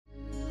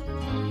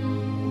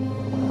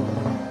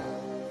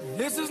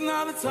This is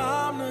not the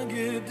time to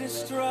get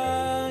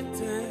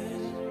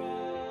distracted.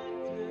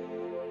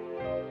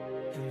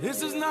 And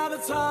this is not the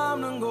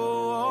time to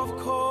go off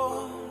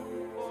course.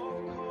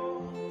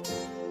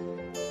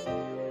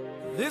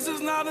 This is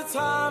not the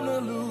time to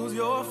lose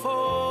your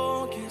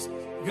focus.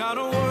 Got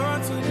a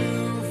work to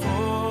do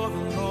for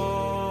the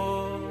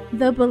Lord.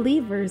 The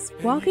Believers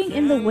Walking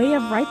in the Way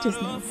of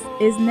Righteousness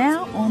is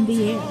now on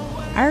the air.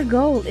 Our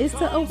goal is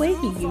to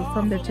awaken you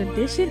from the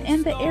tradition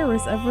and the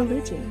errors of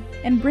religion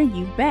and bring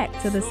you back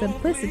to the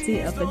simplicity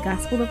of the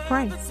gospel of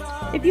Christ.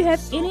 If you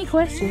have any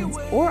questions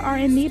or are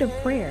in need of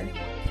prayer,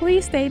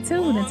 please stay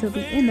tuned until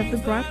the end of the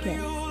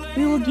broadcast.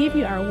 We will give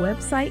you our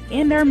website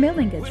and our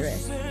mailing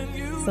address.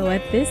 So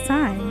at this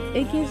time,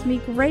 it gives me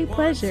great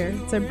pleasure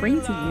to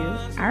bring to you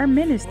our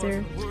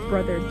minister,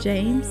 Brother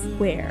James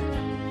Ware.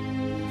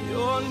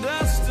 Your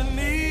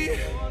destiny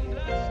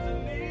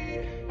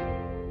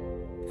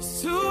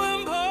is too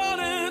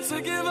important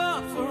to give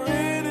up for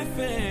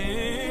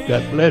anything.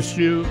 God bless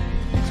you.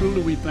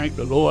 Truly, we thank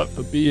the Lord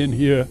for being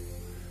here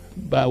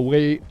by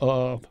way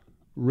of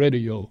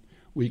radio.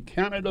 We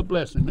count it a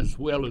blessing as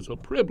well as a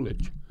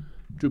privilege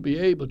to be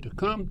able to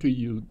come to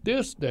you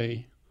this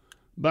day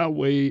by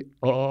way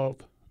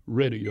of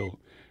radio.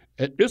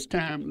 At this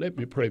time, let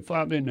me pray.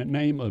 Father, in the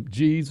name of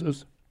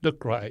Jesus the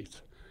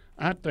Christ,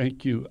 I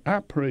thank you, I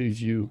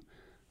praise you,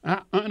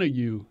 I honor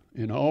you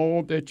in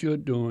all that you're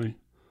doing,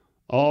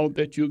 all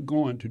that you're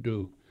going to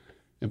do.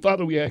 And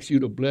Father, we ask you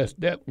to bless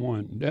that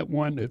one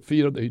that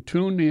feel they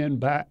tuned in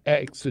by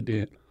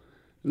accident.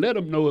 Let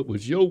them know it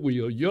was your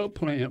will, your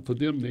plan for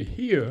them to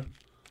hear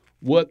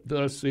what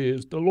thus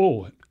says the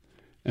Lord.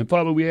 And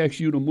Father, we ask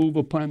you to move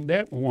upon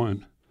that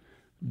one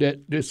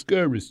that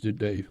discouraged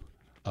today.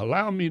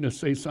 Allow me to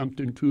say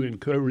something to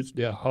encourage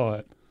their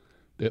heart,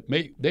 that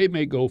they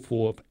may go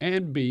forth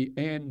and be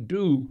and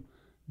do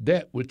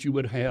that which you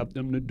would have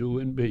them to do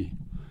and be.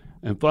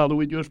 And Father,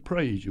 we just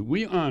praise you.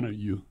 We honor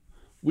you.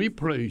 We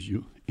praise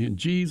you. In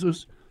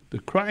Jesus, the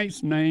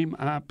Christ's name,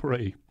 I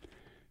pray.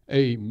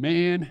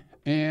 Amen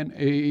and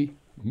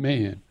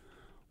amen.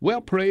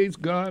 Well, praise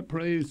God,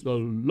 praise the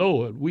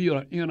Lord. We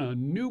are in a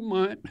new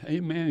month.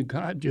 Amen.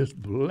 God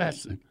just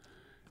blessing.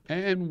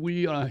 And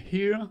we are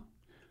here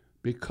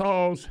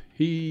because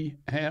he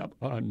have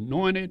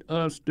anointed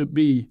us to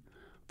be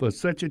for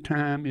such a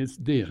time as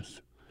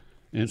this.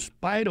 In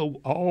spite of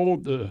all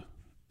the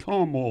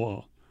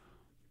turmoil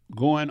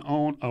going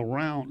on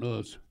around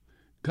us,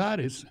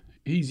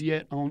 he's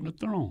yet on the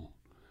throne.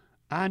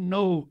 I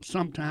know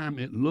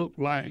sometimes it look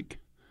like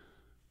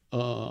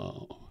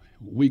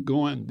we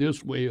going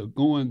this way or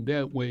going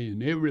that way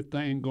and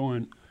everything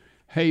going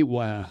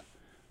haywire,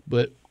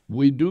 but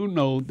we do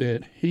know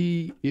that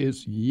he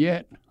is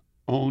yet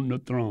on the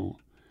throne.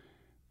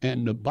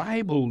 And the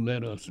Bible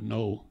let us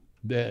know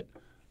that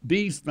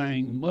these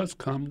things must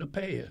come to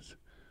pass.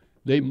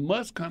 They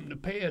must come to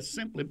pass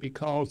simply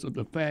because of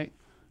the fact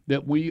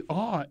that we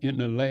are in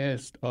the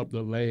last of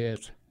the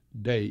last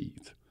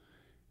days.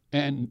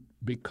 And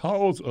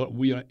because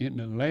we are in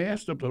the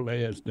last of the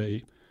last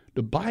days,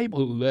 the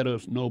Bible let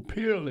us know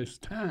peerless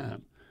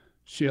time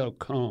shall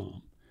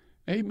come.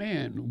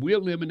 Amen. We're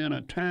living in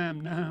a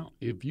time now,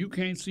 if you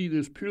can't see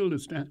this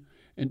peerless time,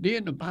 and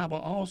then the Bible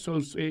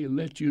also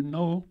let you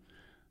know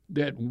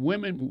that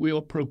women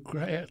will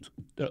progress,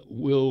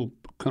 will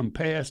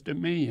compass to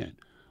men.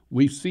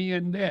 We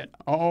seeing that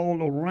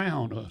all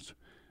around us.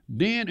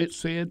 Then it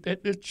said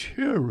that the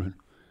children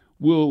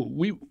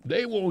we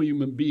won't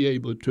even be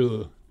able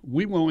to,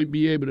 we won't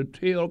be able to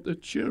tell the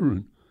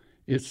children.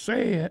 It's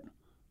sad,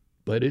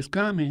 but it's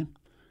coming.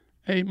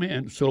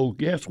 Amen. So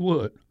guess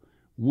what?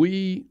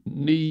 We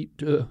need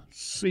to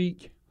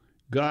seek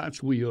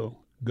God's will,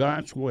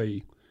 God's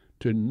way,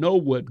 to know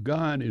what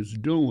God is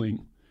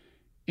doing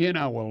in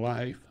our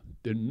life,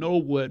 to know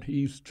what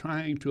he's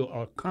trying to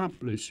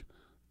accomplish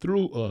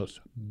through us,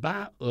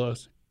 by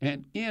us,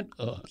 and in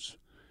us.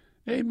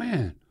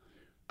 Amen.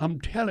 I'm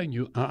telling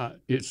you,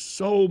 it's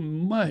so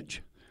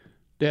much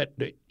that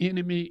the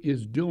enemy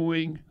is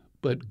doing,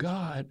 but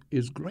God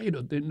is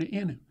greater than the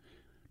enemy.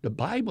 The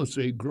Bible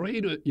says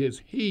greater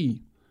is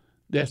he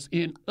that's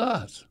in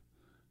us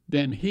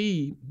than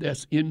he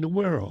that's in the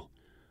world.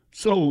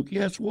 So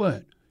guess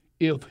what?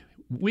 If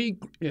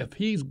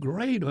he's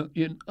greater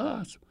in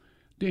us,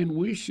 then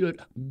we should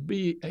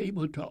be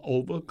able to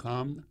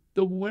overcome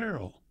the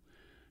world.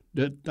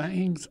 The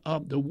things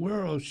of the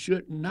world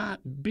should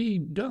not be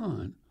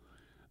done,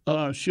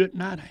 should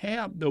not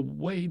have the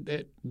way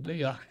that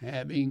they are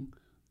having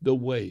the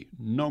way.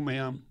 No,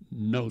 ma'am,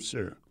 no,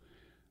 sir.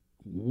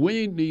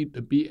 We need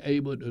to be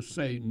able to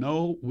say,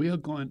 no, we're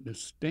going to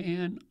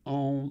stand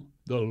on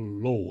the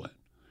Lord.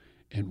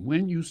 And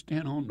when you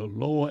stand on the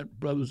Lord,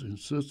 brothers and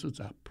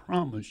sisters, I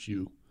promise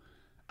you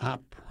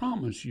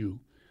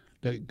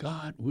that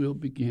God will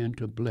begin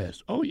to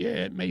bless. Oh, yeah,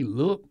 it may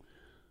look,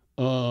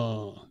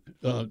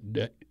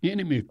 the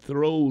enemy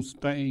throws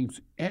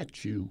things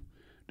at you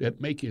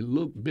that make it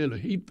look bitter.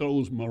 He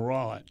throws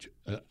mirage.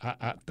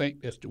 I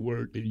think that's the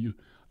word that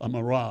a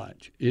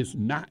mirage. It's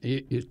not.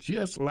 It's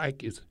just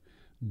like it's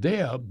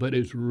there, but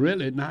it's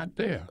really not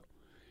there.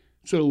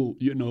 So,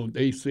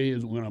 they say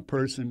is when a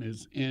person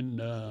is in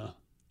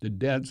the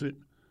desert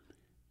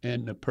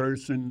and the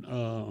person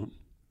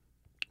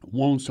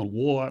wants some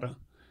water,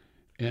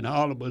 and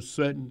all of a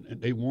sudden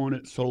they want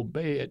it so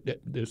bad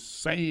that the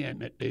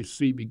sand that they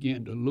see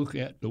begin to look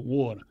at the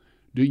water.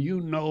 Do you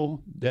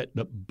know that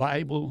the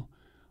Bible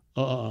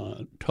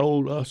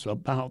told us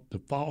about the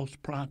false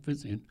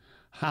prophets and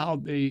how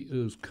they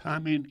is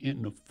coming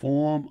in the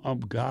form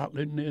of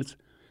godliness?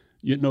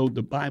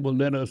 The Bible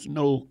let us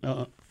know.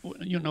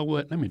 You know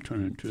what? Let me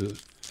turn to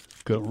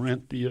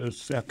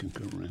Corinthians, 2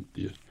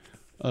 Corinthians.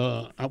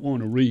 I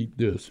want to read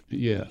this.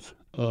 Yes.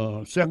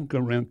 2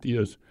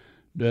 Corinthians,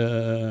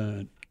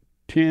 the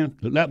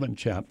 10th, 11th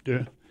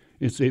chapter.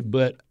 It says,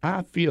 "But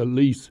I fear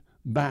lest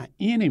by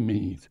any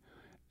means,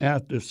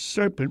 as the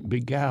serpent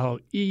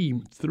beguiled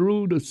Eve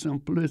through the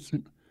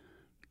simplicity,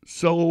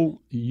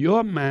 so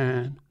your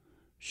mind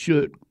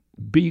should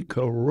be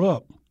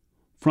corrupt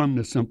from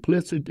the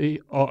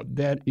simplicity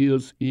that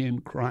is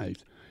in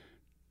Christ."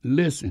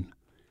 Listen,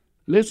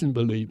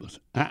 believers.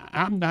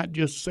 I'm not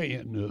just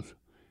saying this.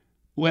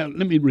 Well,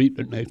 let me read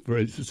the next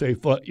verse. It says,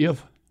 "For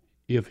if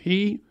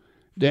he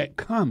that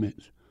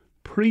cometh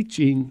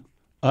preaching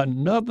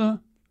another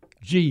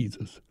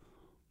Jesus,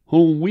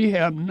 whom we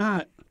have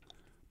not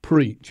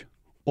preached,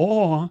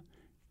 or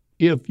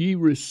if ye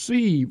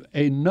receive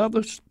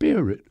another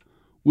spirit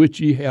which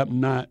ye have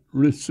not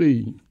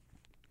received,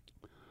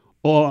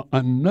 or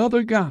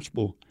another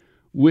gospel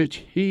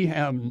which ye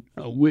have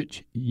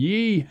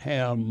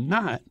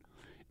not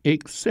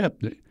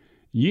accepted,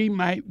 ye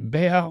might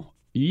well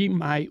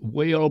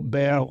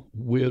bear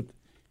with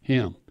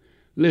him."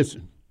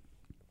 Listen,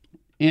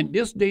 in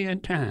this day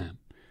and time,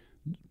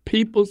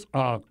 peoples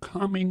are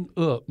coming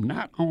up.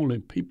 Not only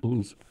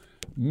people's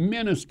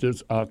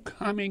ministers are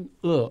coming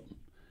up,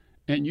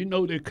 and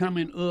they're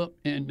coming up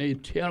and they're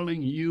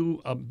telling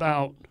you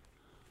about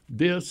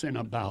this and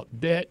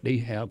about that. They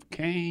have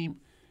came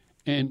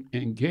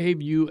and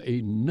gave you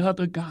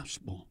another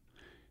gospel.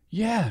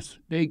 Yes,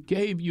 they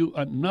gave you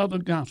another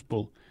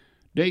gospel.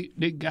 They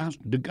got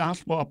the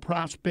gospel of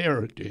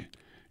prosperity.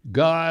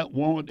 God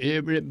wants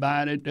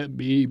everybody to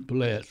be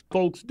blessed.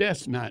 Folks,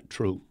 that's not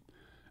true.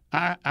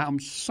 I'm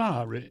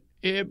sorry,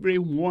 every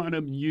one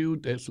of you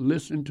that's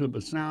listening to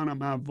the sound of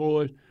my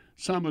voice,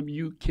 some of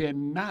you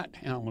cannot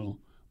handle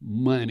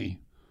money,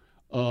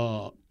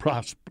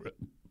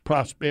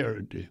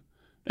 prosperity.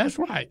 That's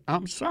right.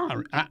 I'm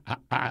sorry.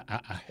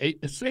 I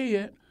hate to say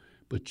it,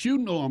 but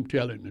I'm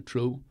telling the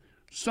truth.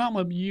 Some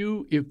of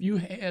you, if you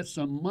had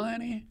some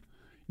money,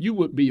 you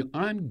would be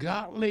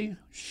ungodly,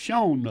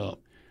 shown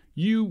up.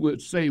 You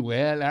would say,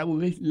 "Well, I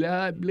wish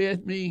God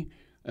bless me,"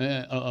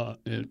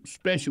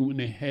 especially when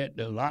they had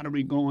the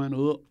lottery going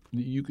up.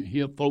 You can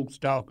hear folks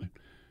talking,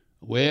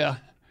 "Well,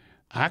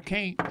 I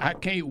can't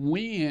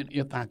win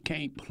if I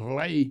can't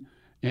play,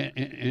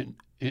 and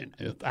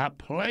if I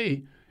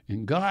play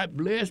and God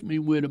bless me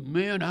with a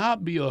man, I'll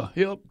be a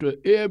help to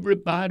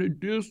everybody,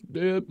 this,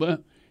 that,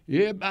 but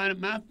everybody in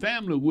my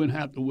family wouldn't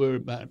have to worry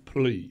about it,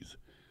 please."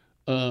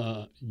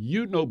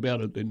 You know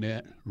better than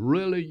that.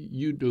 Really,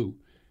 you do.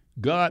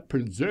 God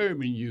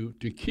preserving you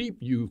to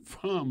keep you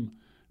from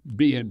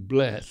being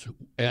blessed,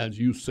 as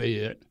you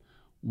said,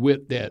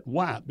 with that.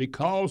 Why?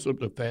 Because of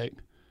the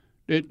fact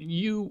that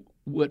you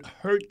would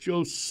hurt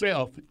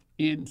yourself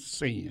in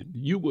sin.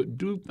 You would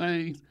do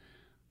things.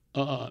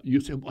 You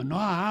said, "Well, no,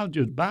 I'll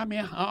just buy me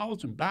a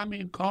house and buy me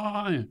a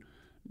car." And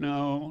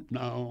no,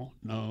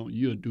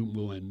 you'll do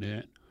more than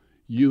that.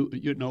 You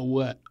know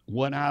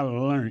what I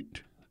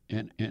learned,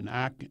 and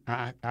I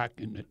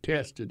can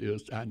attest to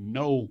this. I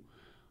know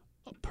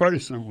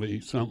personally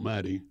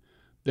somebody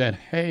that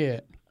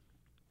had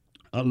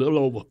a little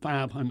over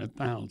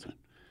 500,000.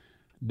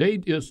 They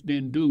just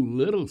didn't do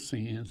little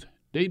sins.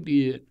 They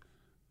did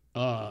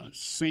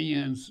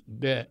sins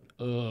that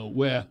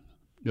where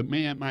the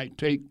man might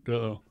take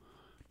the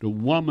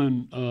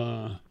woman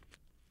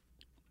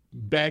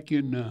back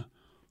in the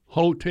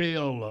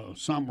hotel or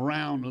some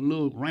around a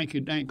little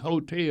ranky-dank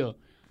hotel.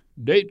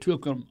 They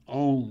took them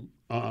on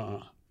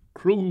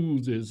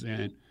cruises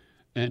and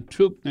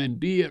took and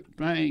did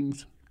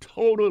things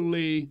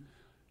totally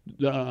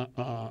the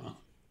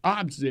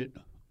opposite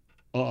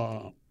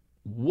of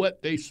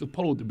what they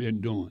supposed to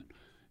been doing.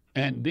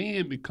 And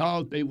then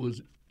because they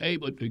was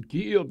able to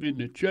give in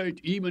the church,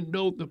 even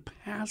though the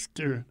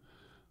pastor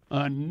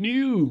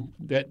knew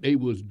that they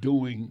was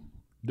doing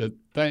the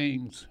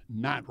things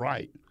not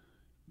right,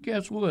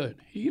 guess what?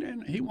 He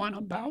wasn't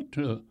about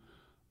to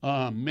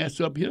mess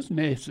up his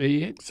nest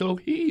egg, so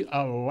he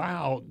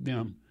allowed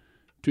them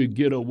to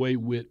get away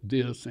with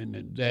this and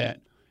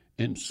that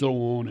and so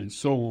on and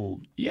so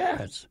on.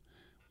 Yes.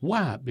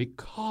 Why?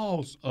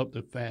 Because of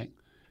the fact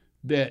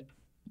that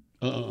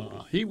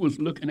he was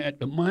looking at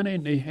the money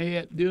and they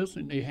had this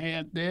and they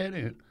had that,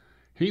 and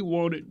he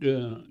wanted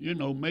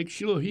to, make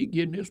sure he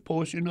getting his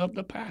portion of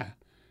the pie.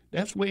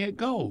 That's where it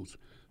goes.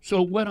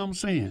 So what I'm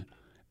saying,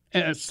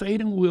 as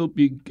Satan will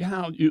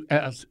beguile you,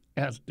 as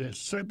the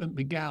serpent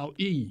beguiled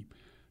Eve,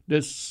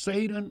 that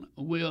Satan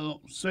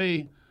will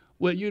say,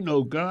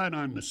 well, God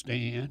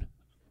understand.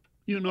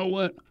 You know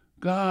what?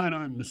 God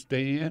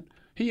understand.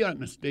 He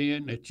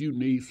understand that you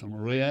need some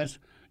rest.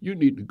 You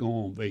need to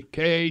go on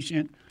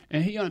vacation.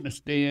 And he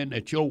understand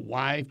that your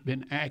wife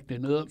been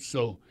acting up.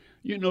 So,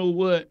 you know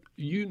what?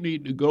 You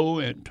need to go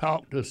and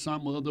talk to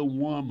some other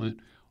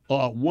woman.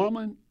 Or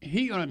woman,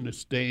 he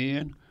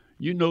understand.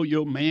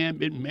 Your man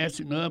been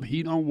messing up.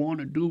 He don't want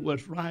to do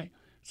what's right.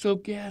 So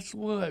guess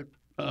what,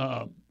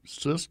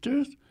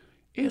 sisters?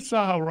 It's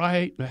all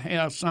right to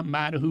have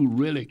somebody who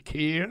really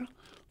care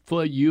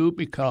for you,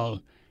 because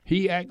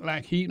he act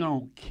like he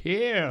don't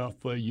care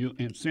for you.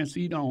 And since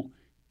he don't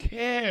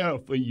care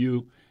for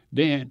you,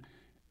 then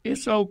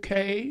it's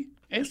okay.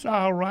 It's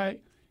all right.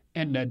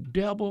 And the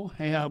devil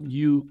have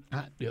you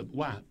out there.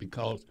 Why?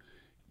 Because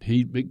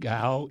he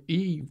beguiled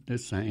Eve the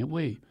same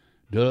way.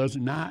 Does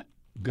not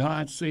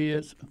God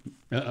says,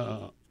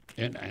 and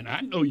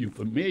I know you're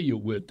familiar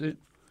with it.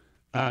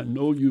 I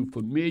know you're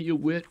familiar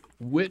with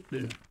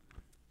the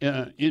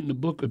in the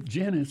book of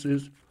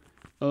Genesis,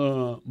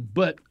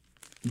 but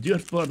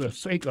just for the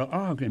sake of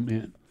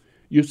argument,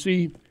 you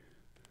see,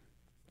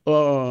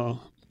 in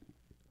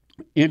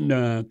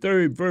the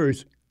third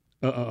verse,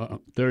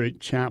 third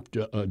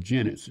chapter of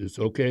Genesis,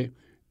 okay,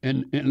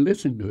 and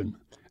listen to him.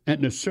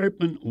 And the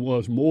serpent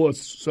was more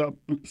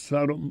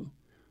subtle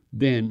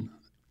than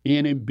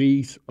any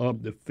beast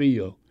of the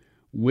field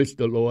which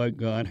the Lord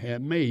God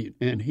had made.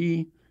 And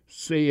he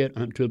said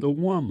unto the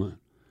woman,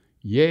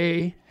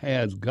 Yea,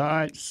 has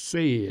God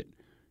said,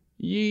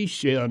 Ye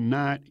shall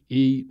not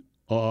eat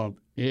of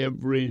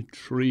every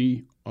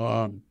tree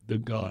of the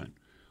garden.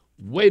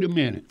 Wait a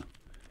minute.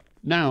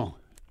 Now,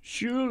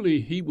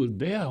 surely he was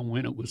there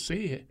when it was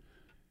said,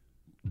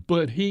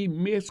 but he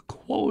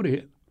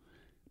misquoted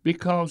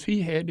because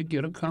he had to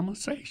get a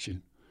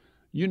conversation.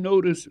 You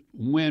notice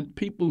when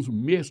people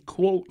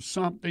misquote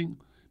something,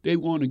 they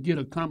want to get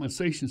a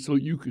conversation so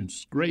you can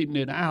straighten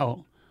it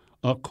out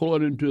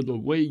according to the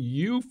way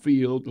you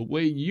feel, the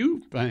way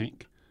you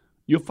think.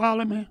 You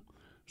follow me?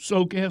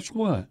 So guess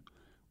what?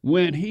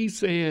 When he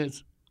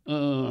says,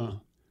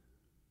 God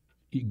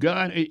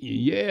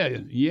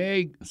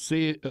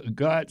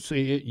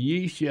said,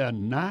 ye shall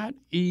not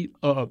eat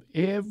of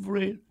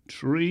every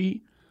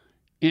tree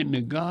in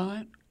the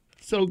garden.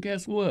 So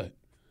guess what?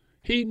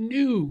 He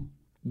knew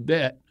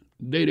that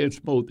they didn't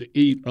supposed to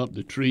eat of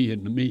the tree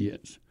in the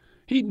midst.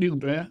 He knew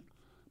that.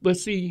 But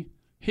see,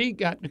 he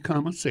got the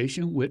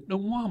conversation with the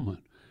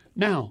woman.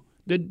 Now,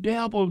 the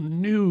devil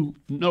know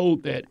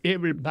that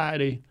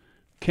everybody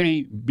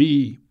can't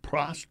be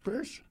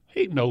prosperous.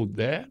 He knows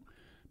that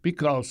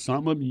because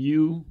some of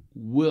you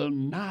will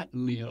not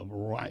live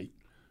right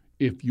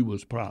if you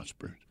was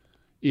prosperous.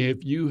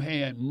 If you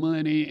had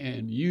money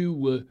and you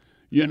were,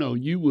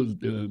 you was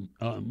the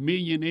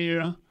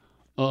millionaire,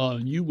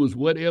 you was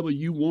whatever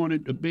you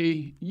wanted to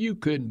be, you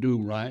couldn't do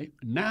right.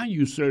 Now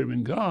you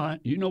serving God.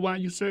 You know why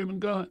you serving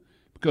God?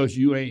 Because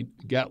you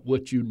ain't got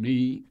what you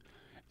need,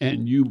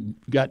 and you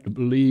got to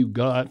believe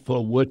God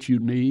for what you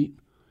need.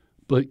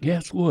 But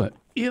guess what?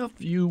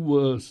 If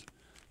you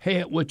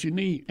had what you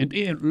need, and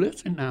then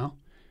listen now,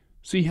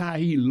 see how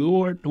he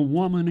lured the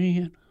woman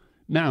in?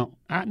 Now,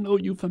 I know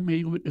you're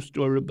familiar with the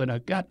story, but I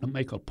got to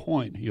make a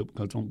point here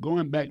because I'm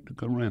going back to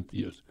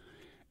Corinthians.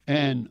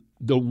 And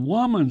the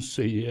woman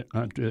said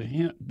unto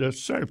him, the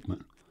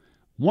serpent,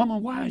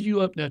 Woman, why are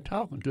you up there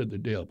talking to the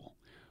devil?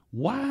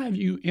 Why are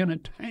you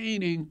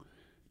entertaining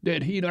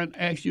that he done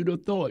ask you the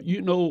thought?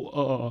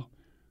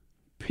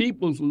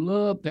 People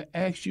love to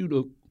ask you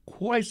the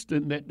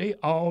question that they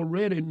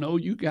already know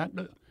they got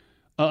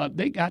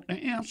the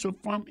answer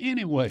from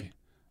anyway.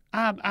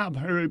 I've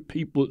heard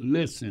people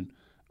listen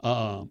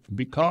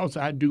because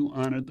I do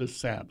honor the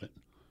Sabbath,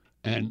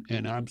 and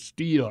I'm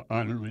still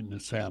honoring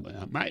the Sabbath.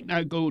 I might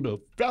not go to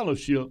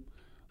fellowship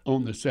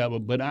on the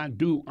Sabbath, but I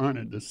do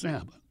honor the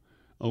Sabbath.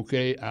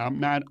 Okay, I'm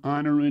not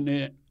honoring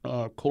it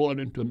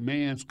according to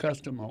man's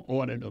custom or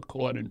ordered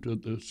according to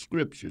the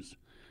scriptures.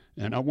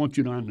 And I want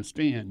you to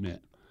understand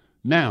that.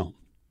 Now,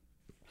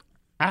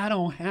 I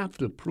don't have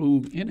to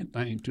prove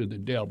anything to the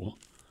devil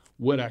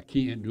what I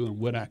can do and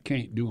what I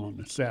can't do on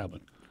the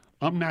Sabbath.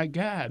 I'm not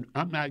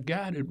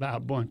guided by a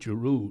bunch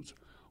of rules.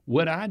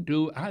 What I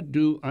do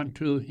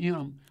unto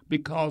him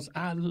because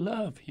I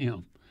love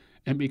him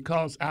and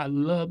because I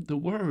love the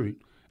word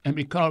and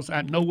because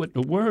I know what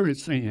the word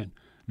is saying.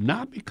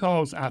 Not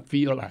because I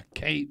feel I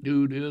can't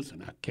do this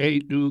and I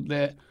can't do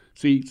that.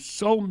 See,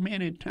 so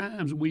many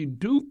times we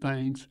do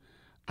things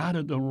out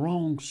of the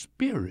wrong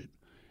spirit.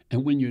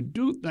 And when you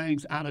do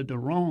things out of the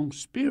wrong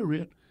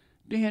spirit,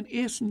 then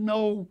it's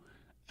no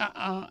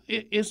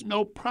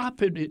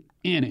profit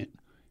in it.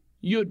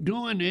 You're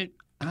doing it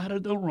out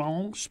of the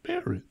wrong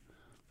spirit.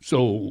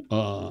 So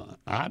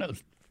I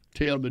just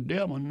tell the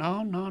devil,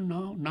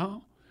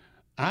 no.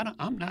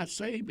 I'm not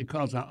saved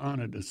because I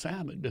honor the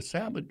Sabbath. The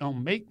Sabbath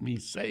don't make me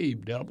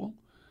saved, devil.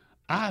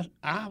 I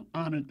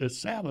honor the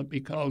Sabbath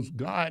because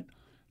God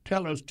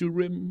tell us to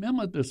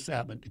remember the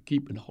Sabbath to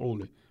keep it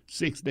holy.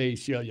 6 days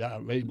shall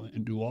y'all labor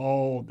and do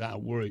all thy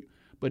work.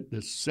 but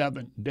the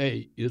seventh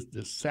day is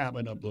the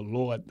Sabbath of the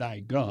Lord thy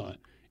God.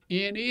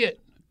 In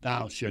it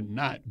thou shalt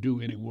not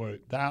do any work,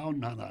 thou,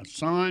 not a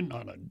son,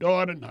 not a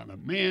daughter, not a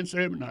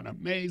manservant, not a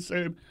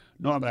maidservant,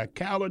 nor thy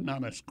cattle,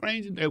 not a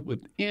stranger that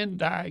within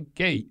thy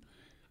gate.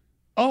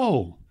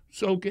 Oh,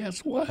 so guess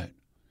what?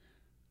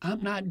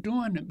 I'm not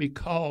doing it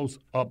because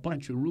a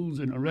bunch of rules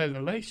and a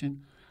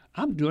regulation.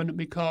 I'm doing it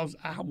because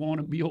I want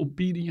to be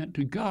obedient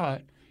to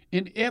God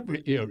in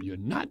every area,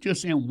 not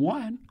just in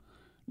one,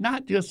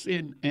 not just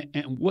in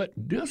what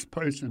this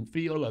person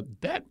feel or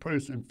that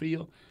person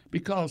feel.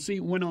 Because, see,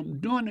 when I'm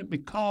doing it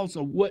because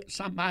of what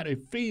somebody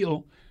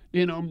feel,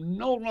 then I'm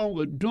no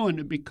longer doing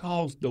it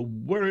because the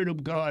Word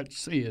of God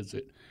says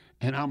it.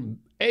 And I'm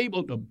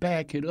able to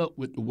back it up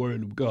with the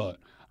Word of God.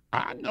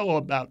 I know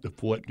about the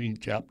 14th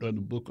chapter of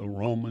the book of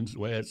Romans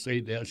where it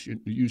say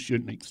you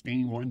shouldn't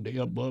extend one day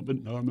above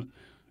another,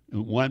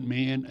 and one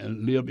man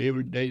live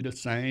every day the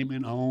same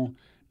and on.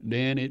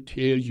 Then it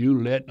tells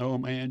you, let no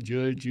man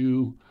judge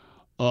you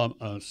of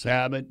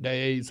Sabbath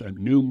days or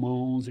new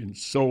moons and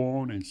so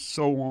on and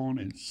so on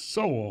and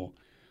so on.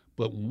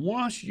 But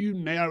once you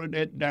narrow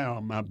that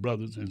down, my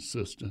brothers and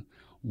sisters,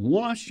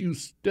 once you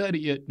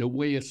study it the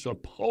way it's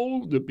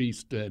supposed to be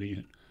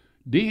studied,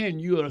 then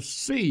you'll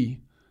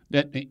see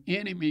that the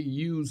enemy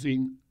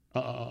using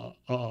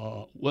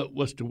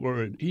what's the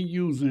word? He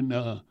using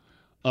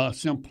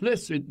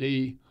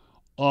simplicity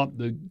of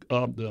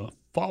the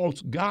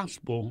false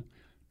gospel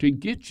to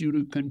get you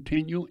to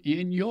continue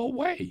in your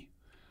way.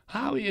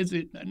 How is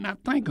it? Now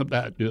think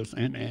about this,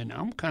 and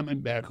I'm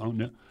coming back on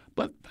this,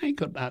 but think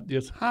about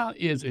this. How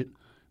is it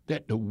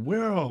that the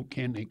world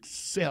can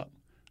accept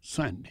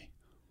Sunday?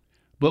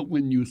 But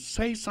when you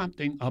say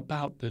something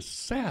about the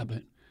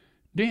Sabbath,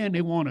 then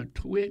they want to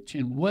twitch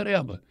and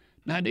whatever.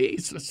 Now,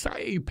 these are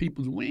saved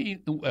people.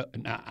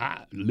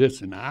 I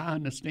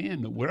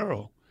understand the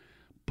world,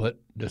 but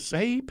the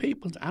saved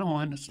people, I don't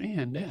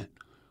understand that.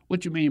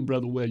 What you mean,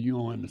 Brother? Well, you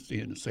don't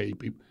understand the saved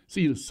people.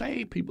 See, the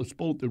saved people are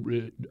supposed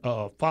to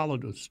follow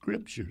the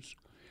Scriptures.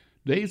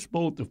 They're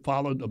supposed to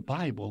follow the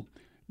Bible.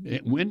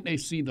 When they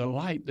see the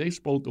light, they're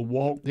supposed to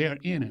walk there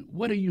in it.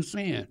 What are you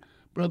saying?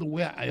 Brother,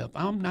 well, if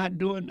I'm not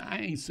doing, I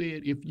ain't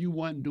said if you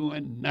wasn't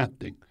doing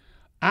nothing.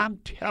 I'm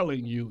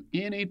telling you,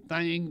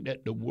 anything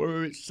that the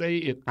Word say,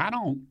 if I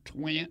don't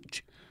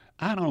twitch,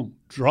 I don't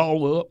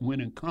draw up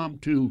when it come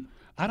to,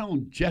 I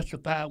don't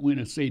justify when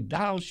it say,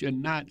 thou shalt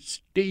not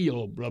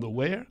steal, Brother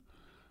Ware.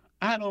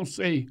 I don't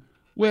say,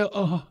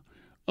 well,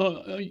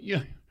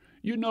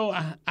 you know,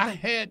 I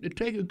had to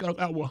take it because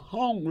I was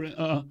hungry.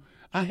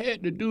 I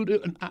had to do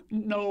this.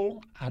 No,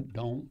 I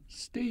don't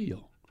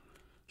steal.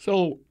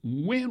 So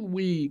when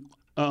we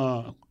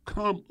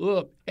come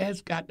up,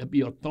 that's got to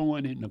be a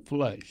thorn in the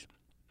flesh.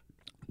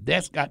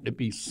 That's got to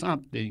be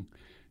something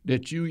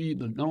that you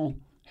either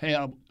don't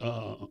have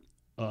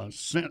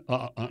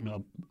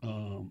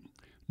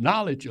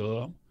knowledge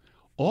of,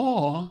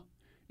 or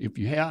if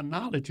you have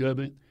knowledge of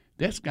it,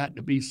 that's got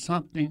to be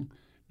something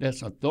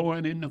that's a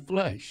thorn in the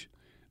flesh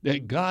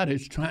that God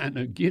is trying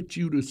to get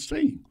you to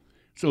see.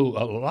 So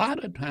a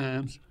lot of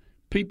times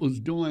people's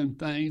doing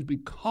things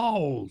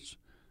because,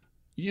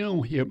 you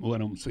don't hear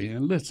what I'm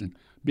saying, listen,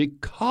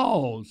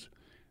 because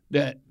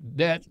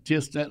that's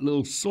just that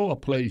little sore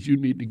place you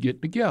need to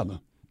get together.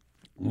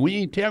 We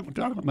ain't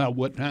talking about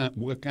what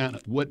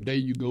day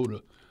you go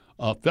to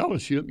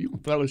fellowship. You can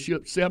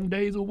fellowship 7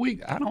 days a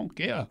week. I don't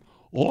care.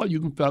 Or you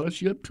can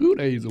fellowship 2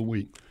 days a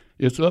week.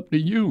 It's up to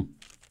you.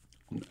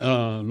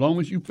 As long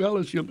as you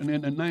fellowshipping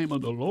in the name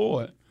of the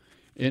Lord,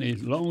 and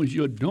as long as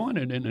you're doing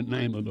it in the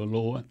name of the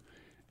Lord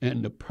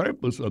and the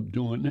purpose of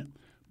doing it.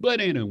 But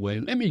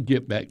anyway, let me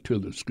get back to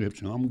the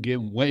scripture. I'm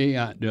getting way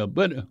out there.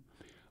 But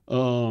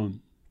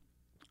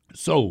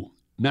so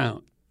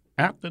now,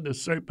 after the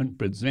serpent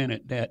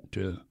presented that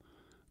to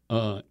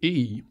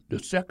Eve, the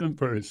second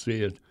verse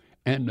says,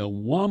 and the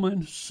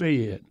woman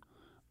said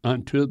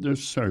unto the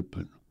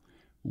serpent,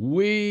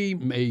 we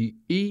may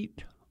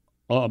eat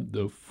of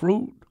the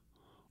fruit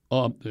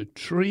of the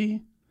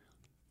tree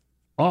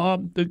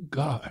of the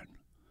garden.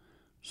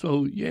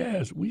 So,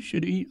 yes, we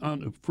should eat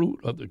of the fruit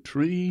of the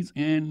trees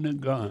in the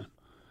garden.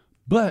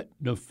 But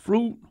the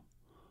fruit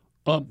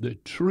of the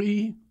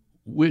tree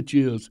which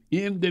is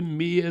in the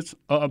midst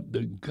of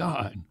the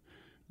garden,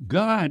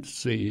 God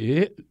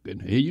said,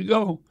 and here you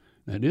go.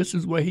 Now, this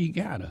is where he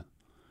got her.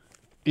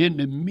 In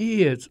the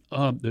midst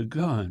of the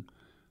garden,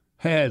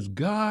 has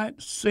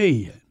God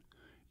said,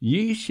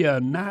 ye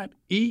shall not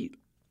eat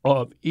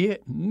of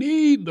it,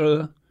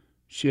 neither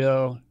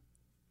shall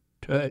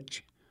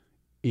touch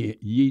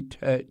it. Ye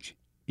touch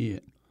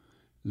it,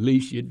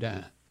 lest you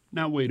die.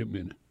 Now, wait a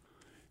minute.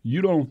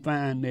 You don't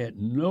find that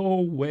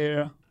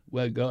nowhere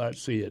where God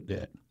said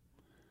that.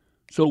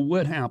 So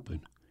what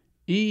happened?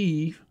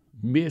 Eve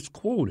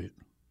misquoted.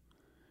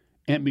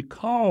 And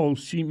because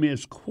she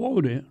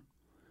misquoted,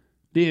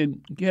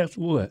 then guess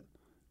what?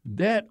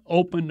 That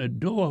opened the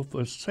door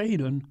for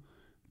Satan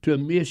to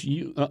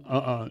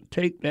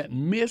take that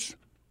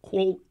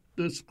misquote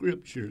the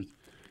scriptures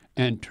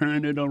and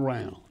turn it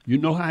around. You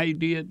know how he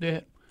did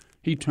that?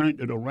 he turned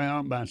it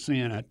around by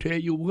saying, I tell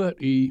you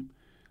what, Eve,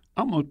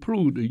 I'm going to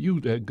prove to you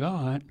that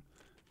God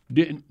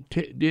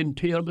didn't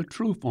tell the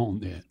truth on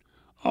that.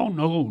 Oh,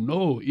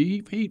 no,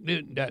 Eve, he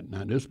didn't that.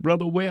 Now, this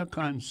Brother Ware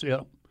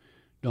concept,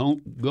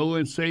 don't go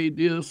and say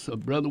this, or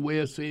Brother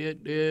Ware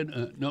said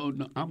that. No,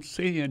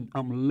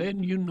 I'm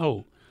letting you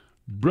know.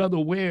 Brother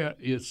Ware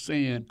is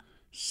saying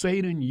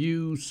Satan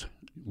used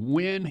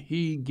when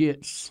he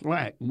gets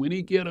slack, when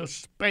he get a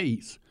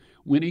space,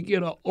 when he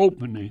get an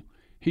opening,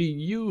 he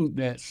used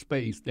that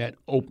space, that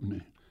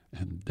opening.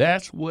 And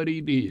that's what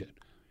he did.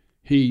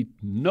 He,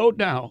 no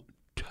doubt,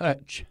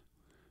 touched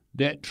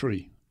that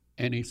tree.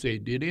 And he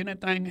said, did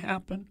anything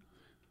happen?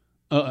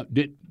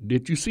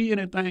 Did you see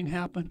anything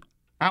happen?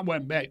 I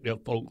wasn't back there,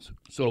 folks.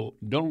 So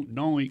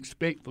don't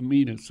expect for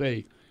me to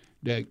say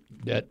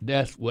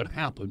that's what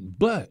happened.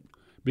 But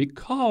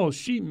because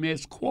she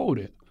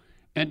misquoted,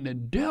 and the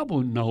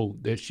devil know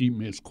that she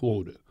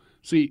misquoted.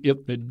 See,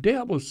 if the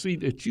devil see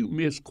that you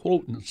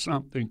misquoting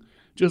something,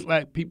 just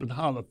like people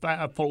holler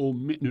fivefold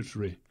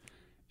ministry,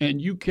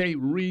 and you can't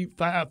read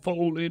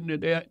fivefold into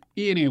that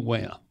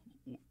anywhere.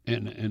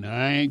 And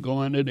I ain't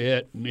going to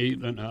that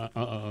neither.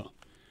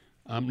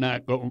 I'm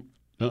not going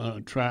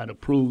to try to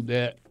prove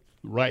that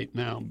right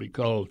now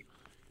because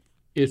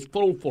it's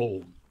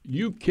fourfold.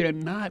 You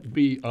cannot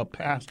be a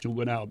pastor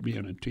without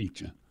being a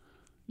teacher.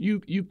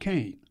 You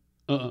can't.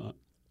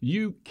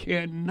 You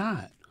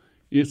cannot.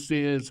 It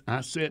says,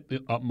 I said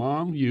that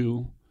among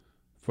you,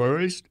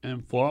 first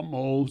and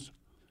foremost,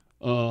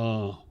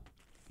 I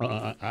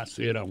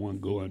said I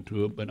wasn't going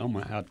to it, but I'm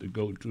going to have to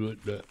go to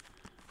it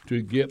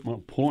to get my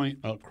point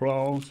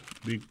across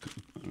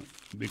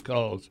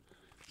because,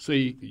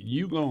 see,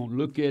 you're going to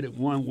look at it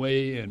one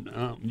way and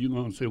you're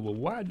going to say, well,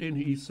 why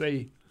didn't he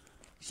say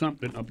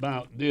something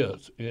about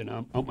this? And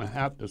I'm going to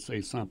have to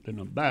say something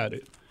about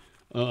it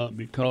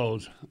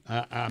because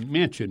I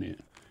mention it.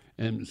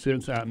 And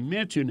since I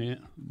mention it,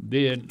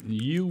 then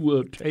you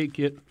will take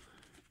it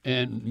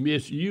and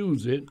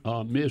misuse it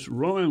or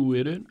misrun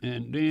with it,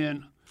 and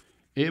then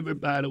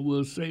everybody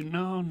will say,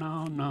 no,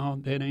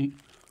 that ain't.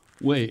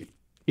 Wait,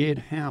 it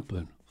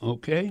happened,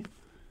 okay?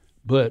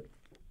 But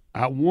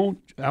I want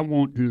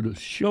you to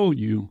show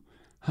you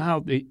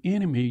how the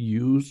enemy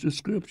used the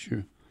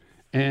scripture.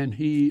 And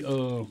he,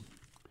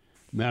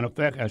 matter of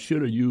fact, I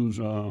should have used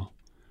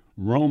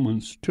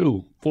Romans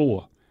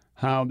 2:4,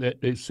 how that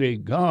they say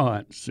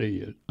God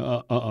said,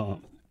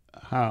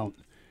 how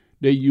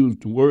they use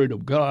the word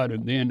of God,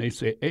 and then they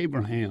say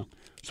Abraham.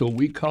 So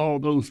we call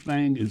those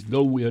things as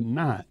though we're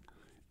not,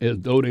 as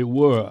though they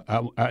were.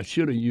 I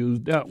should have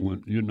used that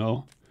one, you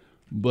know.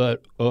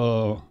 But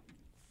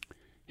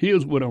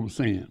here's what I'm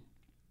saying,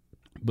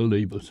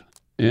 believers,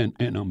 and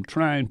I'm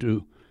trying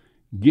to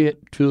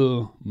get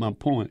to my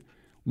point.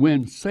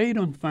 When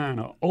Satan find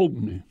an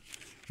opening,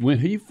 when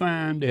he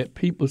find that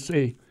people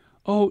say,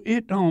 oh,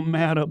 it don't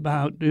matter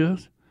about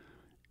this,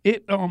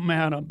 it don't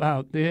matter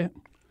about that,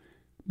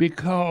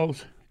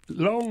 because as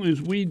long as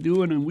we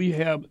do it and we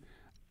have,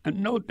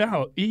 and no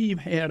doubt Eve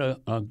had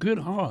a good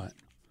heart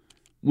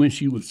when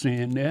she was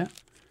saying that.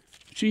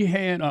 She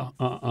had a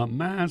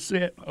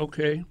mindset,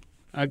 okay,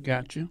 I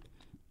got you.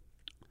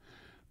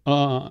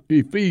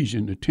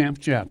 Ephesians, the 10th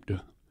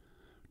chapter,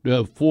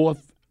 the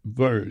 4th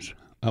verse,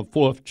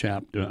 4th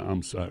chapter,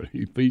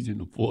 Ephesians,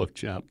 the 4th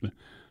chapter,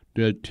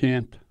 the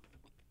 10th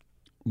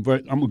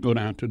verse. I'm going to go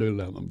down to the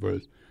 11th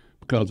verse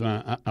because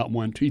I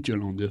wasn't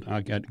teaching on this.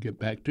 I got to get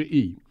back to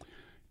Eve.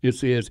 It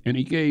says, and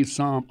he gave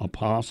some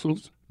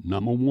apostles,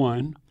 number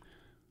 1,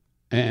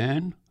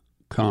 and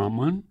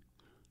common,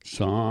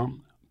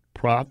 some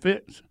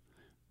prophets,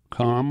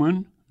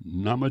 common,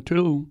 number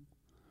 2,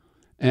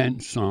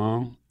 and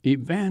some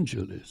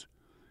evangelists,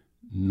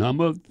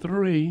 number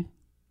 3,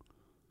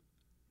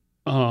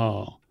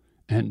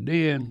 and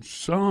then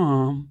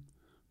some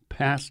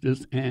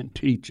pastors and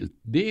teachers,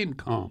 then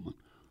common.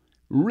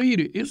 Read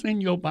it. It's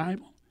in your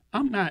Bible.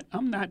 I'm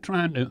not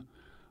trying to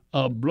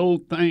blow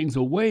things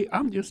away.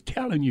 I'm just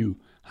telling you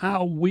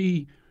how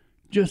we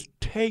just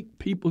take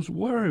people's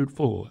word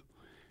for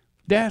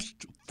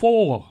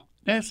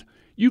it.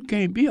 You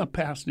can't be a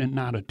pastor and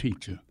not a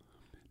teacher.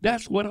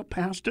 That's what a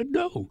pastor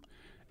do.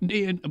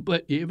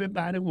 But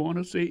everybody want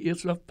to say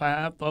it's a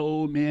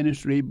fivefold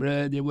ministry,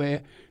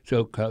 brother.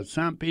 So, because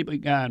some people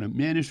got a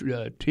ministry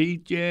of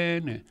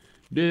teaching and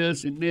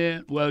this and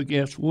that. Well,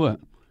 guess what?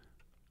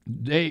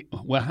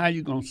 How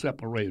you going to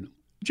separate them?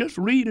 Just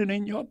read it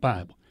in your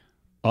Bible.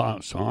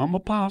 Some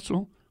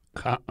apostle,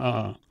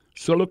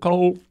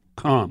 silico,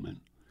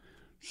 common.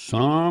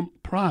 Some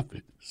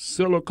prophet,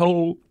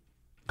 silico,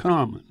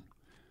 common.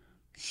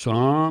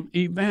 Some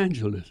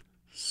evangelist,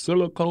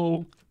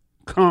 silico,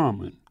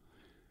 common.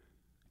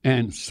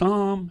 And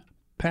some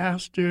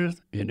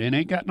pastors, and they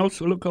ain't got no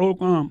silico,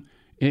 common.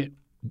 It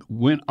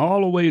went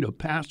all the way to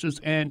pastors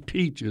and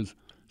teachers,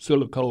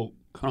 silico,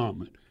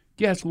 common.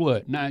 Guess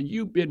what? Now,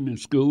 you've been in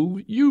school.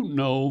 You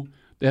know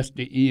that's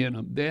the end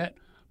of that.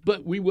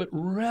 But we would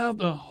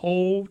rather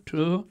hold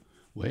to,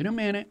 we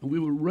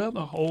would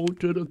rather hold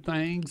to the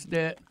things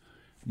that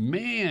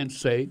man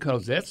say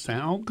because that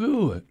sound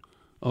good.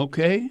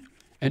 Okay?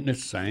 And the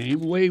same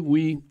way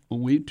we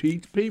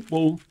teach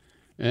people,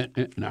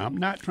 and I'm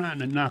not trying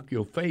to knock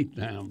your faith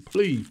down.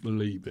 Please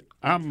believe it.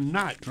 I'm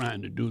not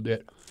trying to do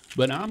that.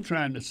 But I'm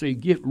trying to say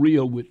get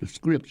real with the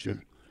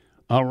Scripture.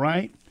 All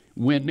right?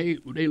 When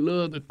they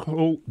love to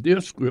quote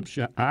this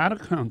Scripture out of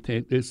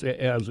context, they say,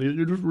 as it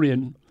is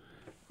written,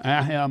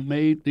 I have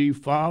made thee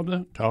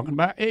father, talking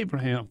about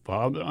Abraham,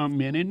 father of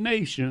many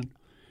nations.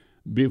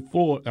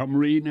 Before, I'm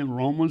reading in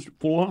Romans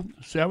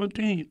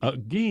 4:17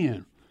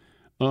 again.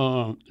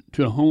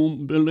 To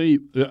whom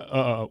believe,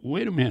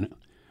 wait a minute,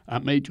 I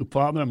made you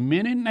father of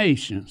many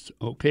nations,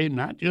 okay,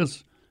 not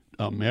just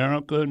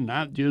America,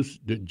 not just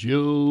the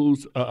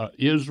Jews,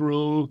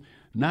 Israel,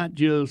 not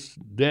just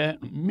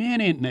that,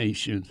 many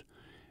nations,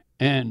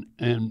 and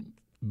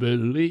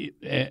believe,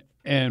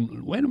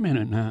 and wait a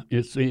minute now,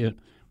 it said,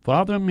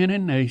 father of many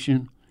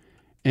nations,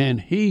 and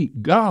he,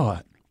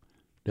 God,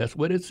 that's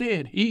what it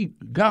said, he,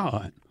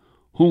 God,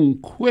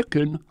 whom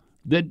quickened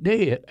the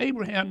dead.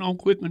 Abraham don't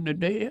quicken the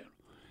dead.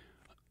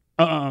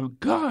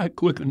 God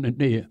quickened the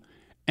dead,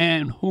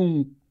 and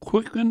whom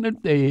quickened the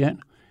dead,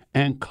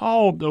 and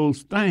called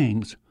those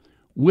things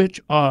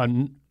which are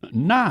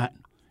not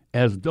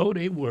as though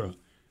they were.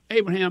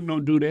 Abraham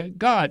don't do that.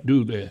 God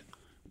do that.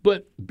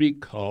 But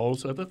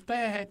because of the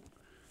fact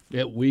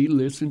that we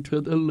listen to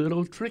the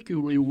little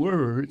trickery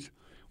words,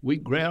 we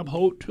grab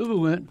hold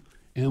to it,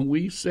 and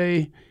we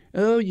say,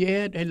 oh,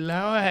 yeah, the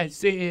Lord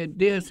said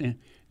this, and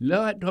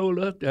Lord told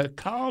us to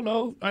call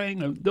those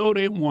things as though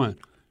they weren't.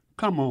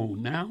 Come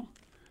on now.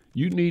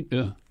 You need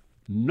to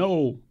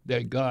know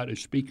that God is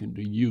speaking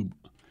to you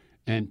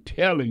and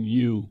telling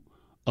you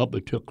a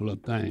particular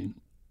thing.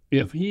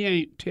 If he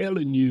ain't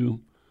telling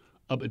you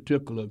a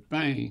particular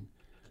thing,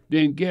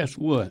 then guess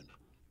what?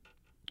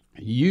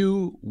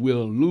 You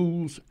will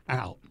lose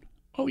out.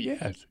 Oh,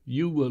 yes,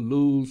 you will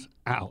lose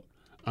out.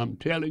 I'm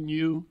telling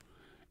you,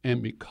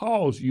 and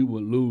because you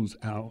will lose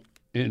out,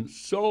 and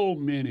so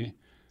many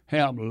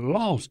have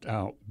lost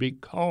out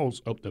because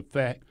of the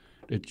fact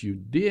that you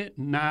did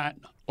not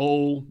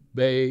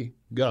obey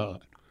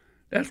God.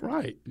 That's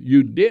right.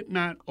 You did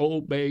not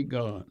obey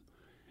God.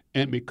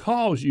 And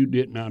because you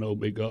did not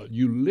obey God,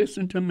 you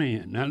listened to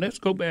man. Now, let's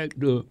go back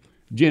to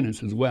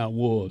Genesis where I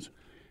was.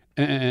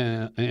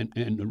 And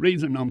the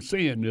reason I'm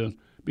saying this,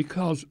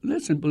 because,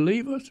 listen,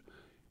 believers,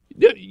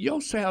 your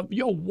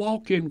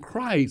walk in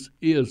Christ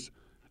is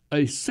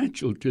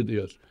essential to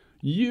this.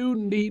 You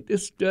need to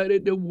study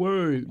the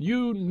Word.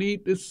 You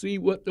need to see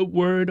what the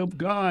Word of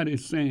God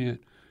is saying.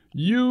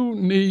 You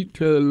need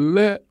to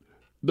let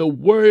the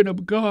Word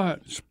of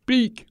God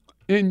speak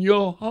in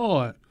your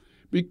heart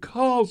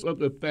because of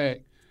the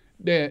fact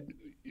that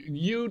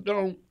you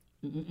don't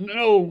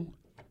know,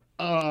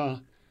 I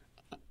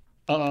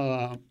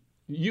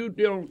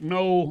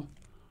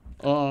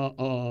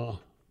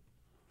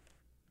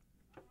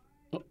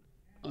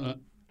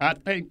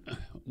think,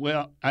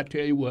 well, I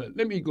tell you what,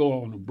 let me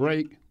go on a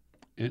break,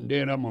 and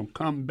then I'm going to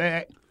come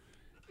back,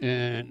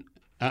 and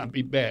I'll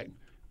be back.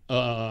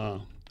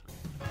 I'll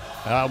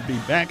be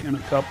back in a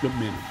couple of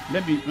minutes.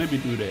 Let me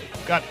do that.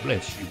 God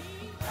bless you.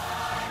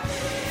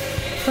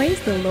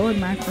 Praise the Lord,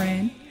 my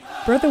friend.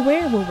 Brother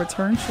Ware will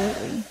return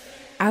shortly.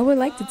 I would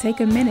like to take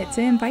a minute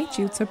to invite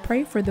you to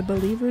pray for the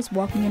believers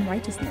walking in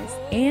righteousness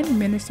and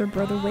minister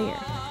Brother Ware.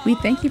 We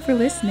thank you for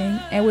listening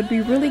and would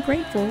be really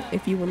grateful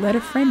if you would let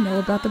a friend know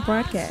about the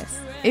broadcast.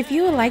 If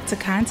you would like to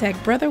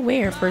contact Brother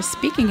Ware for a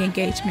speaking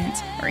engagement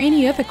or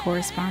any other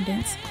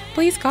correspondence,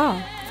 please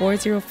call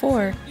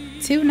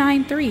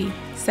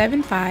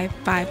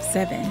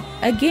 404-293-7557.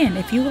 Again,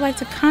 if you would like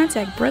to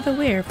contact Brother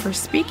Ware for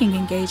speaking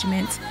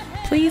engagements,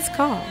 please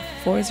call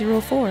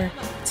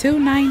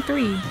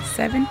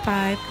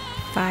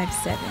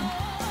 404-293-7557.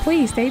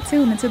 Please stay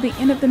tuned until the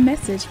end of the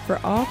message for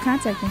all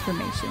contact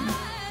information.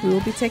 We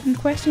will be taking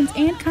questions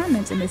and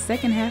comments in the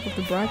second half of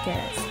the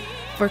broadcast.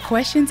 For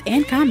questions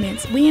and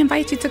comments, we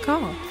invite you to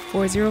call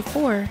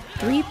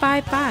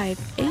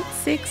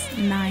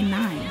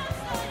 404-355-8699.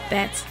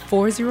 That's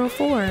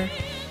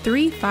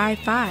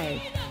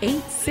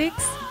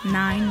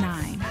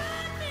 404-355-8699.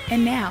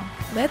 And now,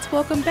 let's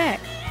welcome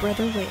back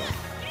Brother Ware.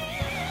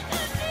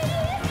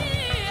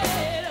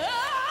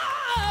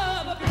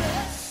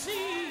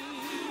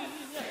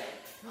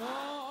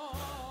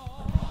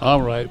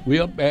 All right, we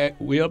are back.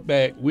 We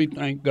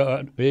thank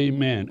God.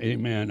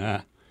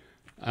 Amen.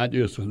 I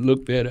just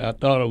looked at it. I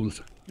thought I was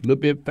a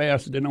little bit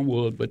faster than I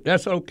was, but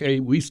that's okay.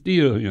 We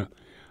still here.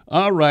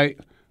 All right,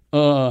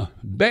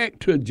 back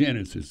to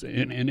Genesis,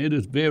 and it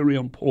is very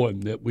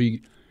important that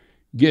we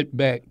get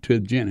back to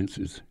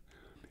Genesis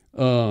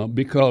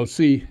because,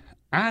 see,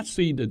 I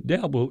see the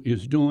devil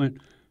is doing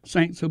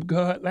saints of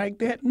God like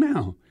that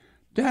now.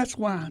 That's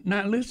why.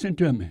 Now listen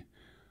to me.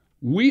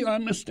 We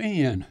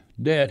understand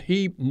that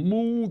he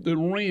moved the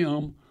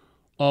realm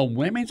of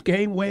women's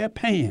can't wear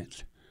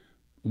pants.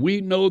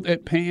 We know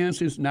that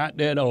pants is not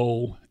that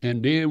old.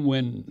 And then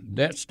when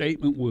that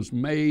statement was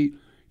made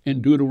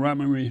in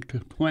Deuteronomy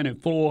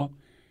 24,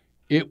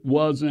 it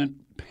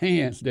wasn't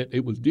pants that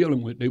they was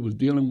dealing with. They was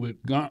dealing with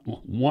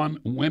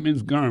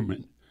women's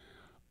garment.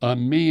 a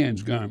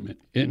man's garment,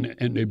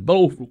 and they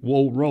both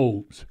wore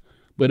robes,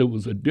 but it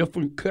was a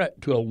different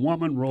cut to a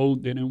woman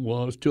robe than it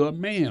was to a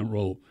man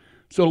robe.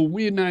 So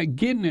we're not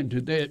getting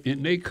into that,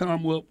 and they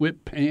come up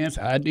with pants.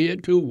 I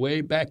did too,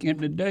 way back in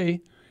the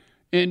day,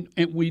 and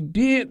we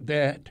did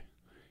that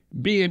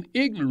being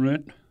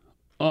ignorant,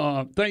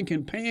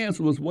 thinking pants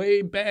was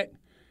way back.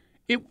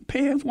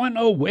 Pants wasn't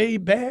no way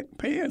back.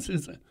 Pants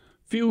is a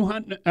few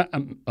hundred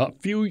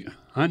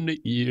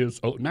years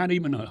old, not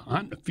even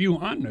a few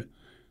hundred.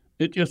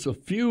 It's just a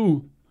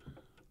few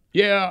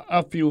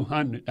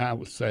hundred, I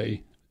would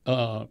say,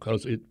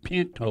 because it's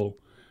Pinto.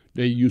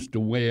 They used to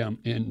wear them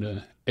in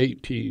the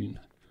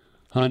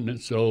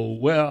 1800s. So,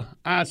 well,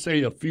 I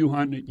say a few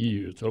hundred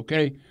years,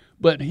 okay?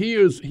 But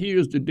here's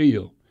the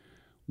deal.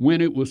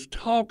 When it was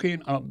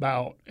talking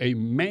about a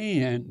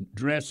man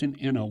dressing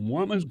in a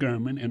woman's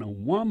garment and a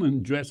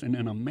woman dressing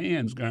in a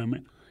man's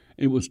garment,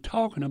 it was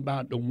talking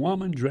about the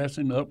woman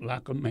dressing up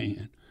like a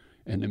man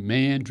and the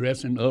man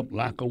dressing up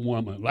like a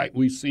woman, like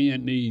we see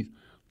in these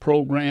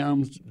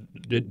programs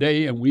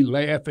today, and we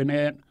laughing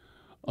at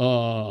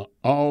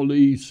all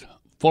these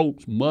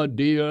folks,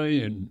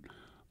 Muddeer and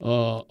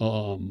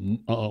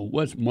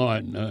what's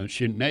Martin,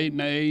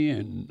 Shanae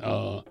and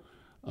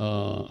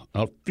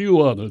a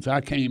few others.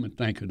 I can't even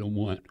think of the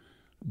one.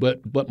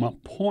 But my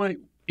point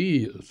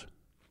is,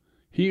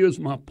 here's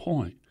my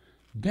point.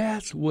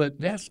 That's what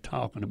that's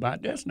talking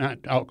about. That's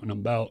not talking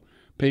about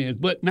pants.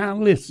 But now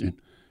listen,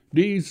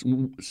 these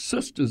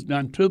sisters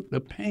done took the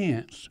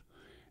pants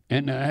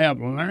and they have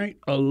learned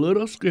a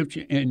little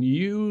scripture and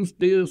used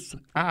this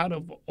out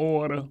of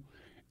order,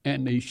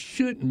 and they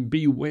shouldn't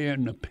be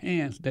wearing the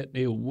pants that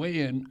they're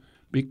wearing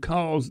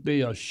because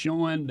they are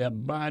showing their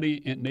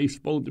body and they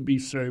supposed to be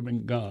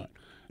serving God.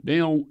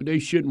 They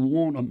shouldn't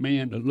want a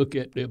man to look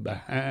at their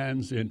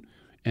behinds and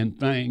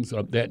things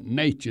of that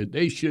nature.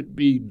 They should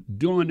be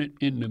doing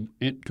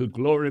it to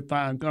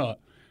glorify God.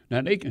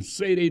 Now, they can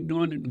say they're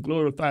doing it to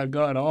glorify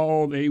God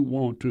all they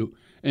want to,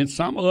 and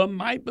some of them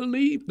might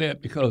believe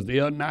that because they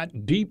are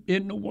not deep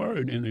in the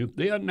Word. And if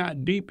they are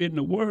not deep in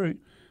the Word,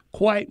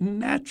 quite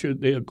natural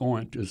they're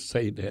going to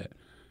say that.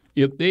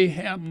 If they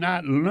have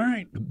not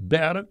learned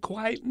better,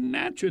 quite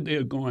natural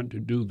they're going to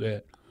do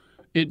that.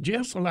 It's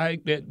just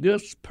like that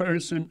this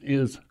person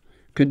is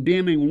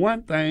condemning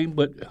one thing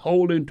but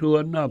holding to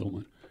another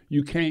one.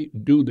 You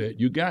can't do that.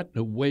 You got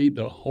to weigh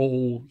the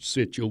whole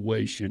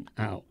situation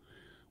out.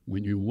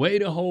 When you weigh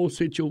the whole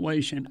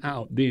situation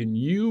out, then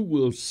you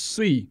will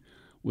see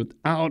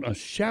without a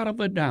shadow of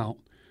a doubt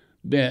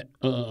that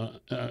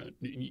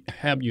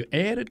have you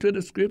added to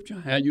the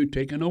scripture? Have you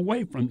taken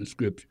away from the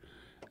scripture?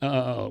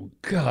 Oh,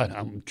 God,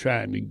 I'm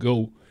trying to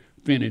go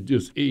finish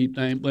this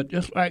thing, but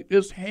just like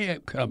this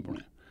head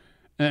covering.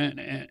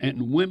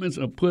 And women's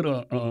will put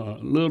a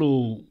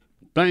little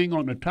thing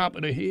on the top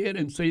of the head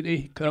and say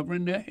they're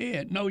covering their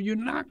head. No, you're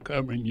not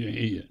covering your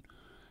head.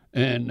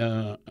 And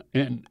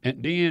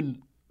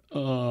then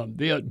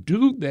they'll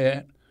do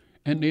that,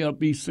 and they'll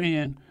be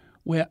saying,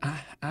 well,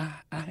 I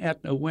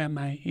have to wear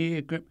my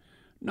head grip.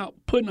 No,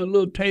 putting a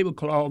little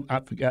tablecloth,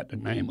 I forgot the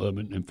name of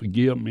it, and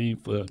forgive me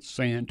for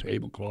saying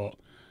tablecloth,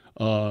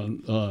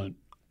 on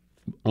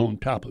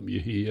top of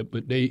your head.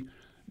 But the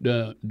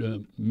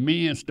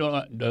men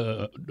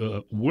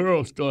the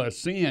world started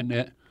seeing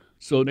that,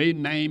 so they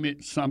name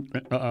it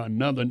something,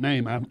 another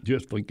name. I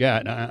just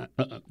forgot.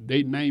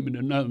 They name it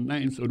another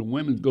name, so the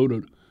women go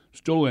to the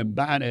store and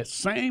buy that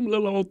same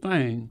little old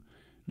thing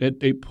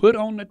that they put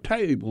on the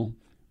table,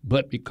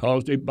 but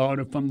because they bought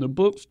it from the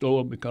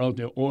bookstore, because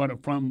they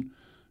ordered from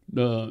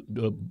the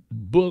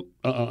book,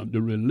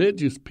 the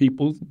religious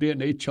people, then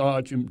they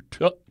charge them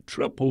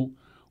triple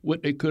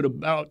what they could have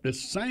bought the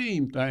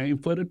same thing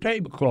for the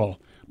tablecloth.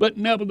 But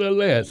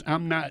nevertheless,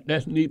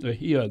 that's neither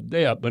here or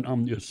there, but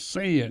I'm just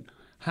saying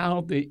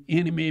how the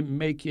enemy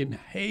making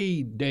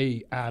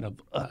heyday out of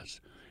us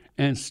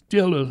and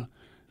still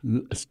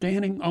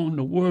standing on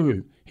the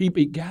word. He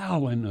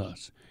beguiling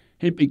us.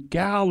 He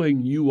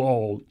beguiling you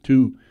all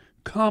to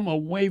come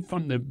away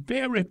from the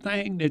very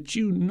thing that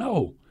you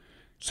know.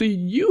 See,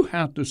 you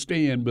have to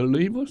stand,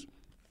 believers.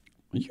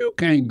 You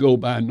can't go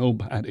by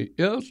nobody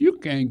else. You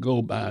can't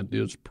go by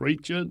this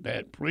preacher,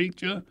 that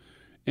preacher.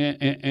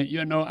 And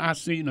you know, I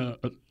seen a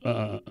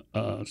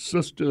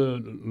sister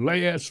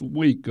last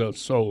week or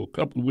so, a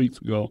couple of weeks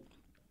ago,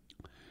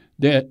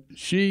 that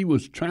she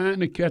was trying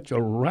to catch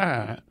a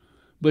ride,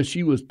 but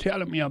she was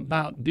telling me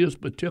about this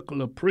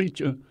particular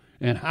preacher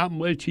and how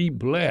much he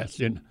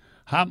blessed and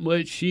how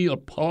much she a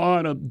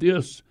part of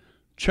this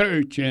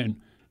church and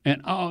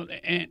all,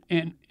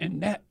 and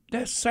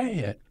that's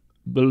sad,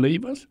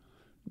 believers.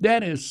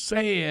 That is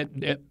sad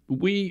that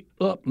we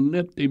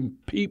uplifting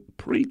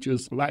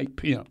preachers like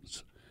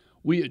pimps.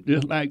 We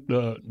just like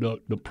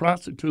the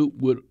prostitute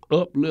would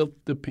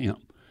uplift the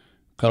pimp,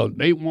 because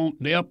they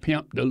want their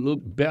pimp to look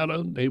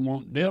better. They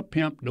want their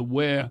pimp to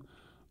wear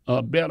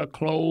better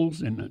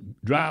clothes and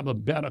drive a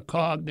better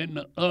car than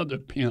the other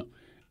pimp.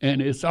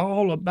 And it's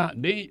all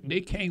about,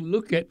 they can't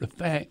look at the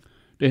fact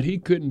that he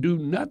couldn't do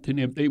nothing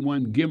if they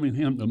weren't giving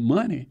him the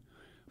money.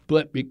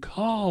 But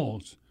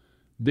because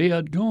they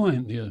are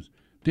doing this.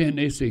 Then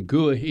they say,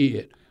 go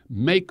ahead,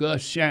 make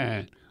us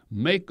shine,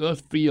 make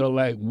us feel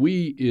like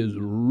we is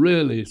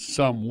really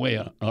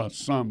somewhere or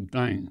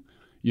something,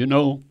 you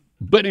know.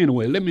 But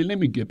anyway, let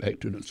me get back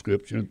to the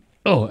scripture.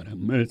 Lord have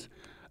mercy.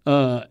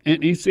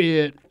 And he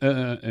said,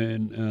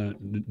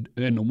 and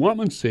the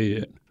woman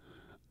said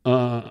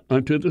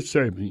unto the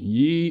serpent,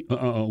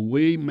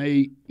 we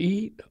may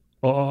eat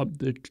of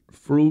the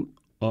fruit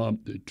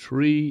of the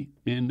tree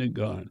in the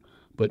garden,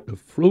 but the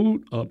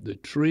fruit of the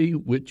tree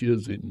which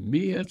is in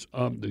midst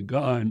of the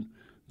garden,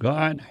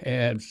 God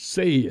hath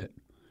said,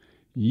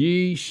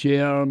 ye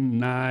shall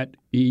not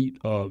eat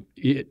of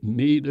it,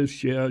 neither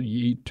shall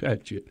ye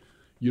touch it.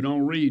 You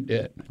don't read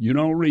that. You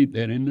don't read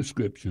that in the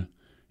scripture.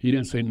 He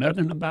didn't say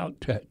nothing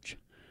about touch.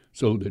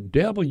 So the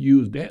devil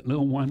used that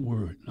little one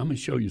word. I'm going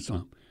to show you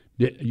something.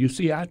 You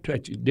see, I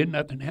touch it. Did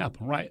nothing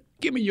happen, right?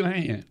 Give me your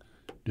hand.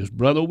 This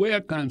brother Ware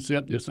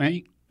concept, this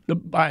ain't the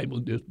Bible,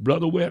 this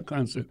brother Ware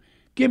concept.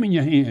 Give me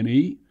your hand,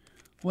 Eve.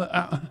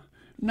 Well,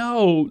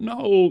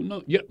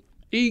 no. Yeah,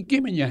 Eve,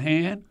 give me your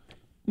hand.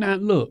 Now,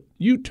 look,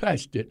 you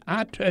touched it.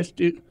 I touched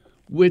it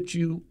with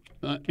you,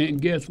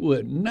 and guess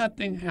what?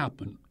 Nothing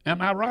happened.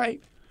 Am I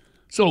right?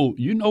 So,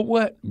 you know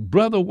what?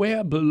 Brother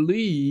Ware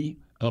believe,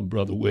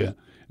 Brother Ware,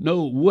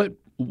 no,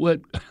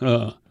 what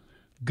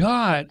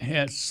God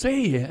has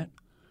said,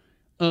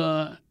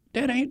 that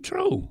ain't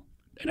true.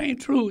 That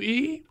ain't true,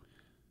 Eve.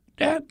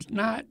 That's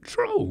not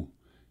true.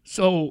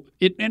 So,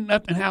 didn't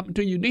nothing happen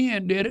to you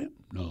then, did it?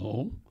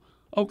 No.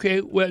 Okay,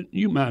 well,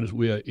 you might as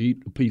well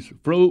eat a piece of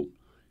fruit,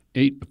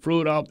 eat the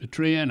fruit off the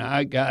tree, and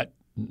I got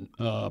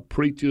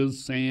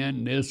preachers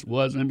saying this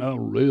wasn't a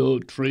real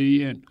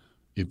tree, and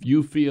if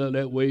you feel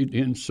that way,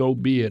 then so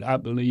be it. I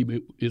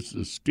believe it's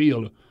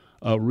still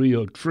a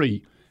real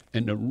tree.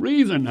 And the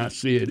reason I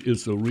said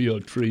it's a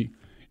real tree,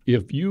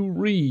 if you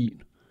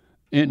read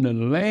in the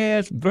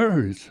last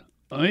verse,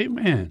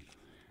 amen,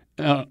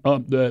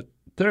 of the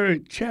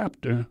 3rd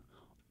chapter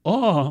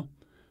of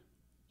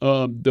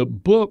the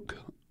book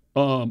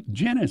of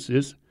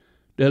Genesis,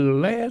 the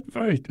last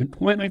verse, the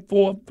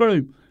 24th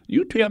verse,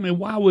 you tell me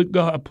why would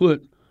God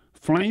put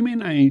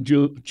flaming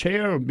angel,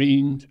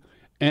 cherubims,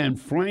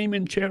 and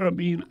flaming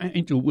cherubim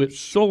angel with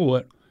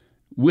sword,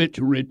 which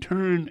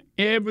return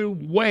every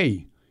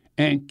way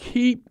and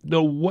keep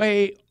the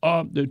way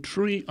of the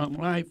tree of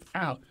life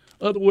out.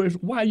 In other words,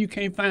 why you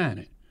can't find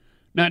it?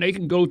 Now, they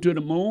can go to the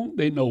moon.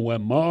 They know where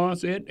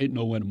Mars is. They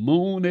know where the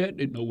moon is.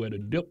 They know where the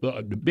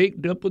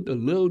Big Dipper, the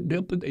Little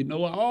Dipper. They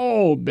know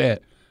all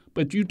that.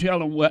 But you tell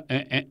them what,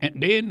 and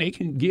then they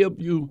can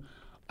give you.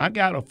 I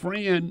got a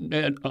friend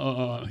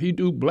that he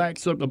do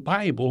Blacks of the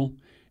Bible,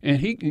 and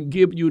he can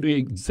give you the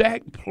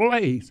exact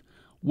place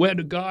where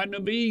the Garden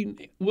of Eden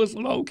was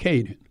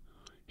located.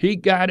 He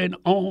got it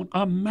on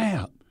a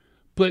map,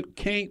 but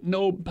can't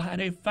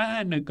nobody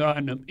find the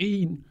Garden of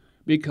Eden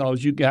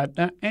because you got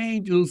the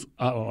angels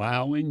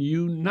allowing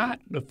you not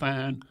to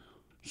find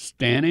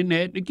standing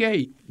at the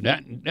gate.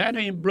 That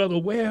ain't Brother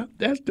Ware,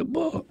 that's the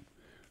book.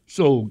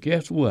 So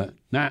guess what?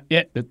 Now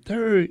at the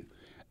third,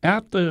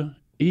 after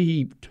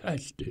Eve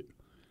touched it,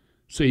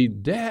 see,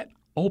 that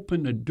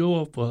opened the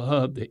door for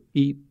her to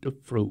eat the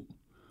fruit,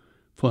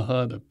 for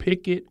her to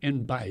pick it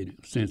and bite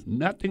it. Since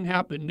nothing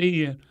happened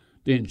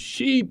then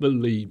she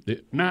believed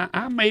it. Now,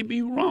 I may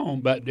be wrong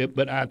about that,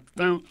 but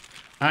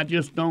I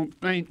just don't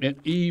think that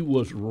Eve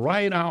was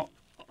right out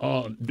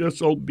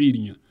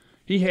disobedient.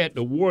 He had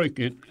to work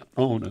it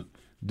on her.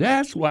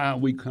 That's why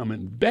we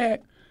coming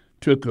back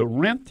to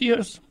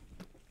Corinthians,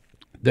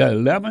 the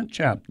 11th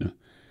chapter.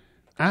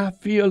 I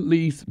feel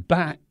least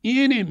by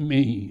any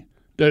means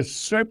the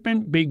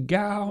serpent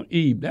beguiled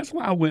Eve. That's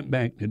why I went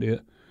back to there.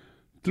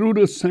 Through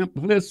the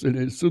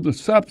simplicity, through the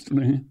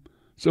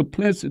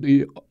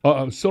simplicity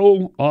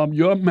soul of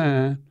your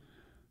mind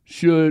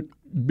should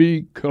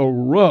be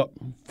corrupt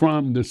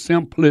from the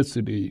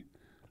simplicity,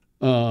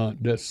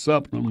 the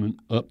supplement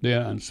up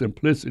there, and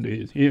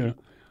simplicity is here,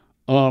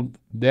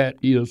 that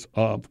is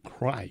of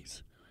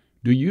Christ.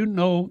 Do you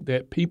know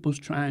that people's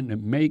trying to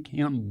make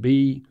him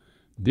be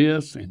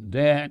this and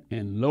that,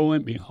 and lo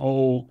and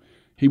behold,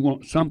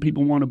 some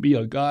people want to be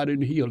a God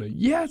and healer.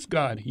 Yes,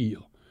 God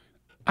heal.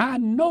 I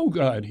know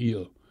God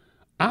heal.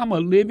 I'm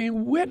a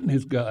living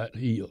witness God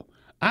heal.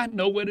 I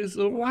know what it's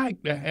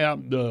like to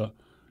have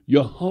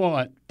your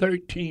heart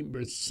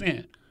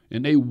 13%,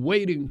 and they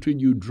waiting till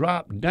you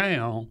drop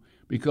down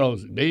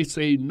because they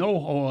say no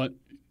heart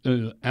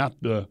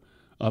after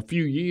a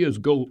few years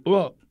go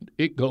up,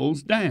 it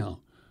goes down.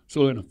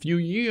 So in a few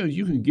years,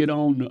 you can get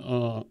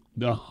on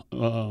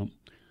the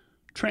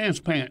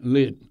transplant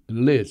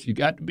list. You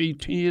got to be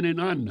 10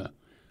 and under.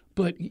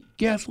 But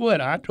guess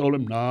what? I told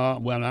him, I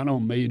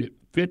don't made it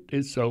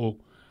 50, so,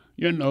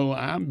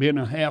 I've been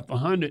a half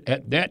 100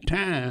 at that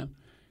time,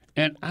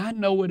 and I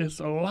know what it's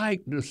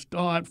like to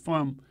start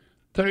from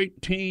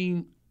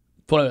 13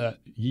 for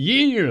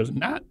years,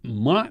 not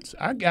months.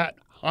 I got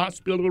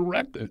hospital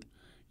records,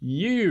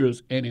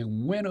 years, and it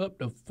went up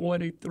to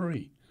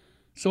 43.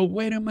 So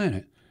wait a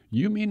minute.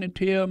 You mean to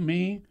tell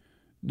me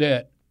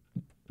that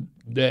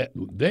that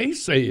they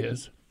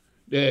says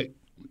that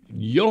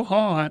your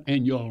heart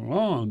and your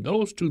lung,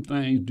 those two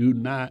things do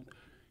not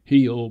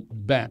heal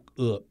back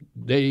up.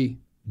 They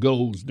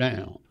goes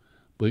down.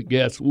 But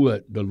guess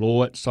what? The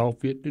Lord saw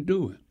fit to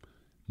do it.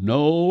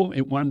 No,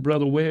 it wasn't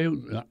Brother Wade.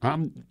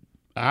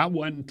 I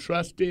wasn't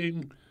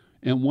trusting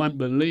and wasn't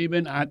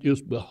believing. I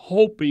just was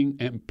hoping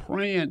and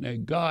praying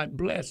that God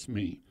bless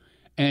me.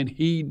 And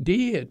he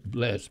did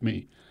bless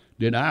me.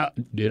 Did I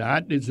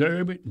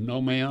deserve it?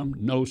 No, ma'am.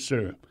 No,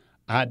 sir.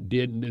 I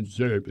didn't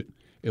deserve it.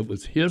 It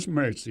was his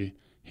mercy,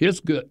 his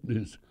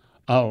goodness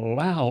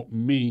allowed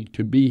me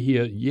to be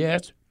here,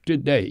 yes,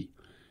 today.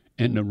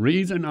 And the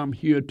reason I'm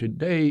here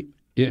today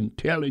in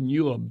telling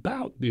you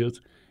about this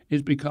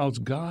is because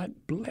God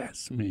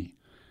blessed me.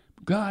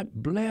 God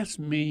blessed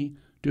me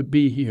to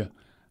be here.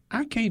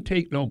 I can't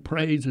take no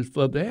praises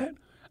for that.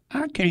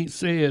 I can't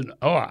say,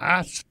 oh,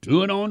 I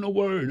stood on the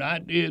word, I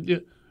did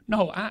this.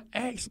 No, I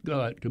asked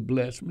God to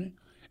bless me,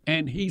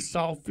 and he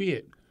saw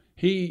fit.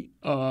 He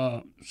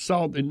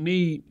saw the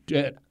need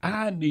that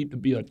I need to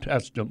be a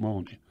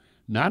testimony.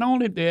 Not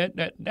only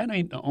that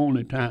ain't the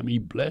only time he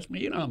blessed me.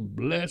 He done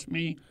blessed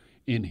me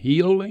in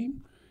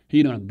healing.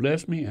 He done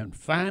blessed me in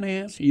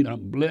finance. He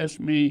done blessed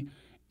me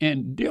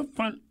in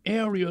different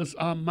areas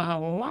of my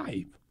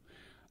life.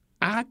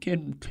 I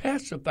can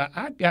testify.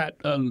 I got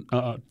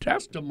a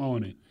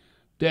testimony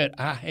that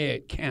I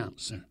had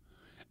cancer,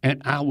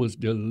 and I was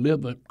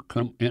delivered,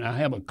 and I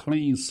have a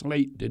clean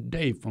slate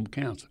today from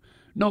cancer.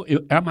 No,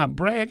 am I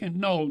bragging?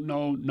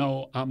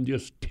 No. I'm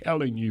just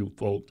telling you,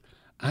 folks.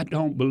 I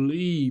don't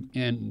believe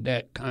in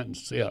that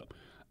concept.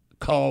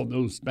 Call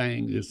those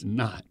things as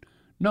not.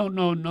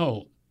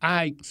 No.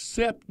 I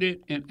accept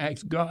it and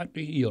ask God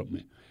to heal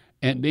me.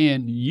 And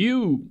then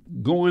you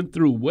going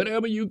through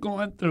whatever you're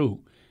going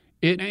through,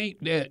 it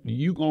ain't that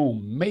you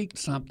going to make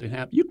something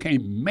happen. You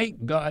can't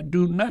make God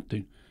do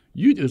nothing.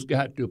 You just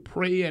got to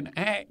pray and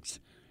ask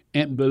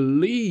and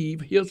believe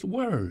his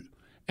word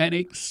and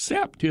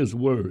accept his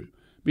word.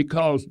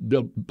 Because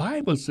the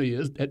Bible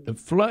says that the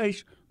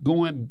flesh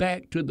going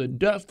back to the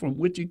dust from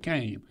which it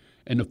came.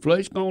 And the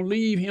flesh going to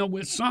leave him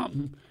with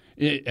something.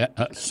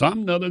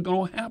 Something other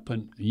going to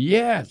happen.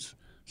 Yes,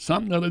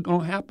 something other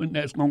going to happen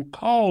that's going to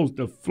cause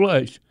the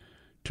flesh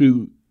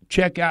to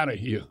check out of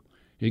here.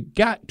 It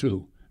got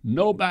to.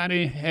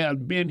 Nobody has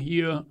been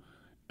here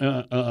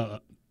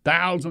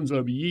thousands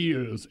of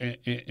years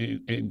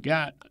and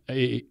got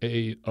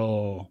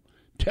a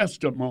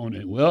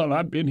testimony. Well,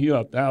 I've been here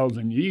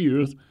 1,000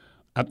 years.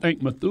 I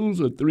think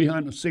Methuselah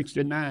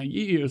 369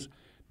 years.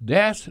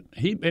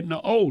 He been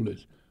the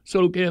oldest.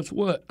 So guess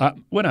what?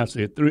 What I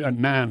said,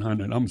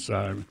 900. I'm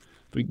sorry.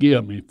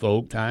 Forgive me,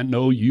 folks. I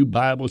know you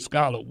Bible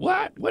scholar.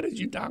 What? What is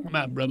you talking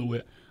about, Brother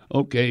Will?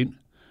 Okay,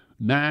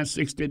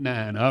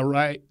 969. All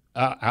right.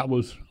 I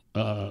was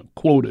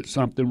quoted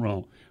something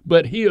wrong.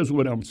 But here's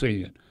what I'm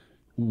saying.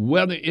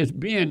 Whether it's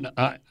been,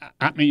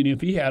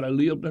 if he had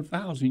lived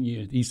 1,000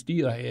 years, he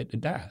still had to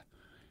die.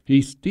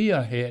 He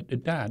still had to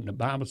die. And the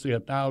Bible says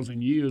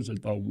 1,000 years is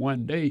for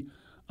one day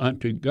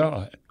unto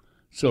God.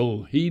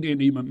 So he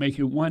didn't even make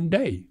it one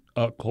day,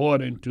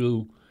 according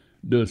to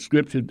the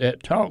scripture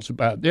that talks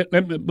about that.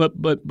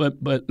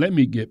 But let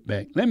me get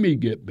back.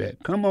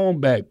 Come on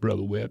back,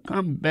 Brother Webb.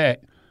 Come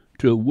back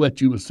to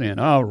what you were saying.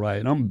 All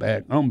right, I'm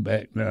back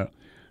now.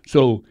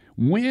 So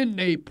when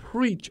they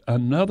preach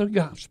another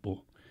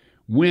gospel,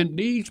 when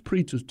these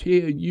preachers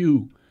tell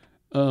you,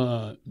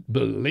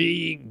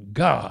 believe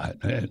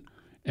God,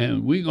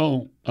 and we're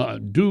going to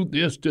do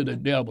this to the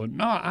devil.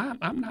 No,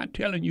 I'm not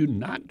telling you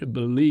not to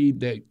believe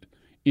that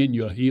in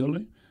your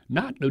healing,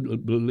 not to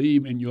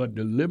believe in your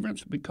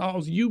deliverance,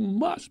 because you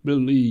must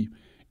believe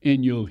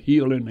in your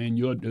healing and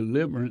your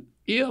deliverance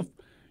if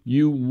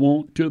you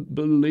want to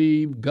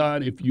believe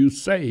God, if you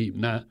saved.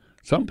 Now,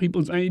 some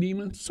people ain't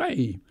even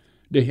saved.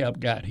 They have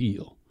got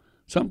healed.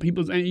 Some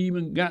people ain't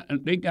even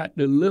they got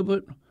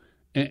delivered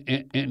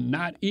and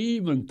not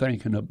even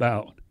thinking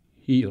about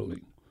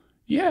healing.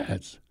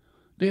 Yes,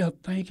 they are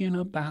thinking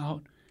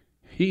about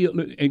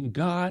healing, and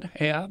God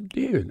have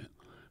did it.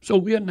 So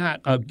we're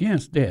not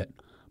against that.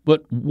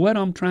 But what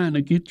I'm trying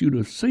to get you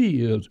to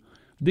see is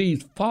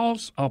these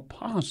false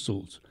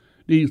apostles,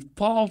 these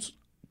false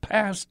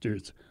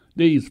pastors,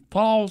 these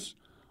false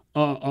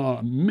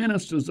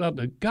ministers of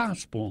the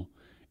gospel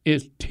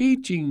is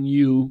teaching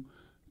you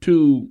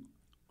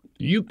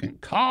you can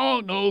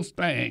call those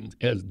things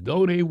as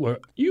though they were.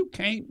 You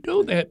can't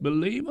do that,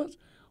 believers.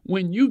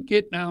 When you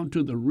get down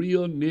to the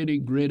real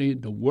nitty-gritty,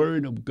 the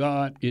Word of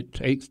God, it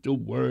takes the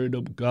Word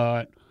of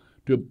God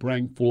to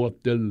bring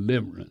forth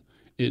deliverance.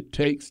 It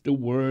takes the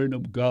Word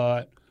of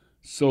God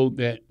so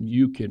that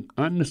you can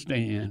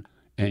understand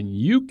and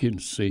you can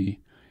see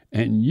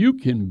and you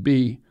can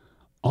be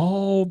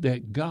all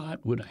that God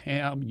would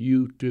have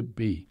you to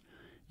be.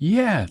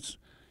 Yes,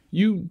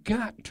 you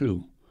got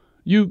to.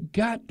 You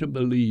got to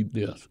believe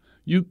this.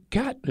 You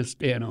got to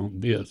stand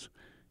on this.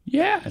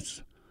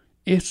 Yes,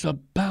 it's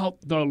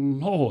about the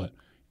Lord.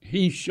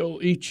 He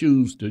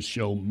chooses to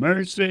show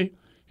mercy.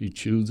 He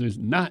chooses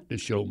not to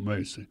show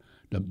mercy.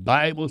 The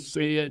Bible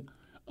said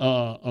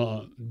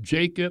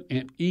Jacob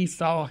and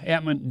Esau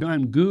haven't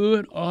done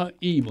good or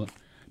evil,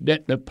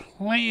 that the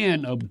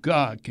plan of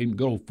God can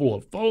go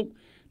forth. Folks,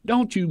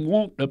 don't you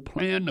want the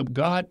plan of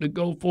God to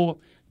go forth?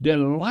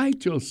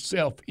 Delight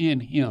yourself in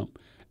him,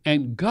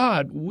 and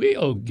God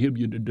will give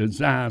you the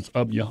desires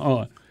of your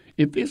heart.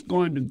 If it's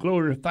going to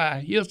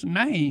glorify his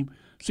name,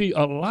 see,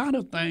 a lot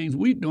of things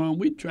we're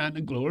trying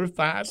to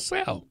glorify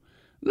ourselves.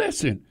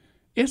 Listen,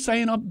 it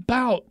ain't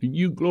about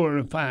you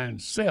glorifying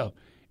self.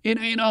 It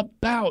ain't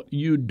about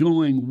you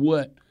doing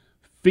what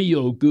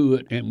feel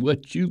good and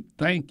what you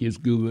think is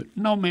good.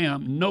 No,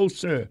 ma'am. No,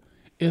 sir.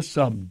 It's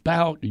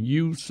about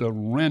you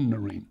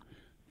surrendering.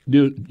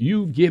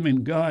 You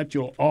giving God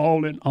your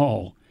all in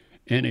all.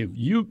 And if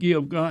you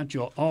give God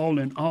your all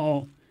in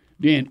all,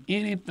 then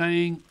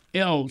anything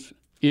else,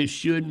 it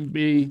shouldn't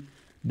be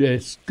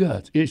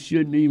discussed. It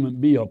shouldn't even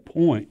be a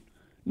point.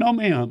 No,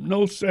 ma'am.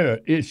 No,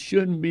 sir. It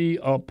shouldn't be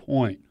a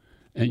point.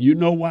 And you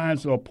know why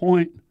it's a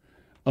point?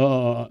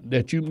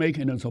 That you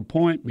making as a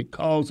point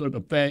because of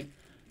the fact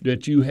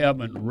that you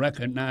haven't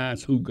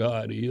recognized who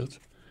God is.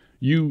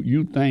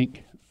 You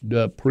think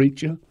the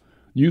preacher,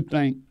 you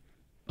think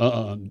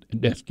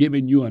that's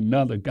giving you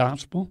another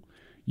gospel.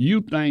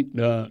 You think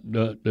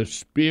the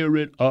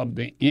spirit of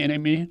the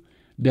enemy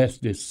that's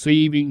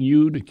deceiving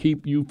you to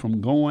keep you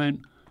from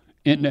going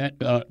in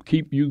that,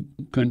 keep you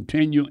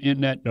continue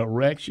in that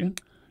direction.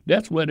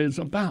 That's what it's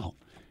about.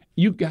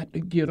 You got to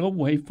get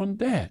away from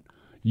that.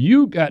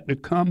 You got to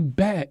come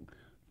back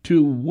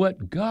to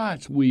what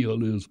God's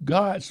will is,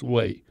 God's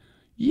way.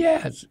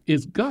 Yes,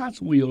 it's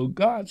God's will,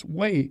 God's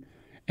way.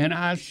 And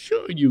I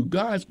assure you,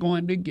 God's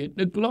going to get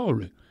the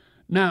glory.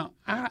 Now,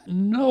 I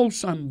know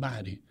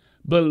somebody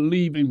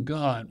believing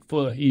God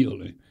for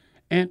healing,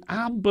 and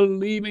I'm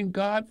believing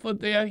God for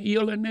their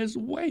healing as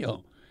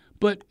well.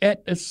 But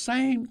at the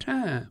same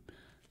time,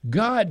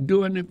 God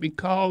doing it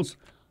because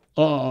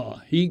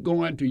he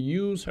going to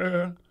use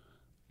her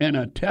in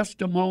a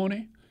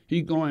testimony.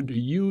 He going to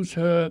use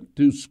her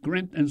to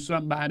strengthen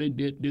somebody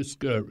that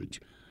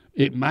discouraged.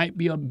 It might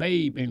be a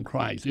babe in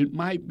Christ. It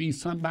might be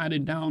somebody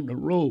down the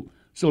road.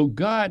 So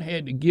God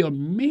had to give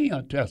me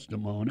a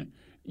testimony.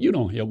 You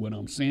don't hear what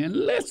I'm saying.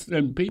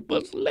 Listen,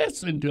 people,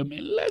 listen to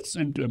me.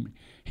 Listen to me.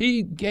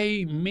 He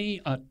gave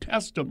me a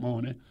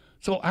testimony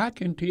so I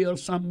can tell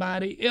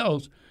somebody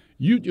else,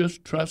 you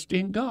just trust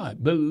in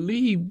God.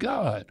 Believe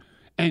God,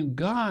 and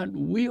God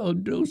will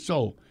do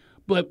so.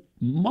 But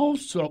more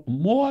so,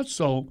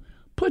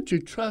 put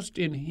your trust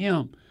in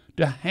him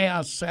to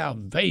have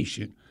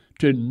salvation,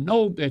 to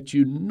know that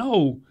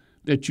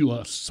you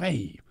are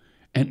saved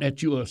and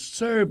that you are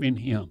serving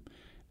him.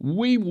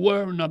 We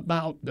worrying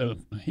about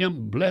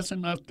him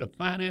blessing us the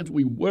finance.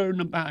 We worrying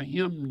about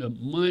him the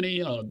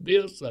money or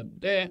this or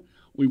that.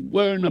 We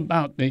worrying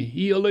about the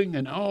healing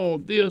and all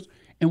this,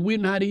 and we're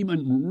not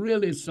even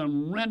really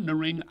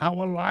surrendering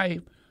our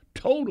life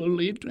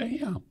totally to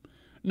him.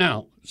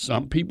 Now,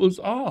 some people's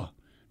are.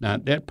 Now,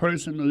 that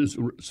person is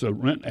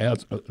surrender,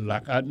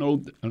 like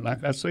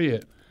I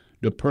said,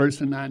 the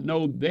person I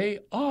know, they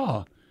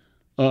are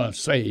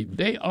saved.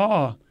 They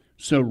are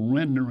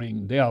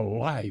surrendering their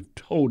life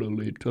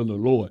totally to the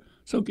Lord.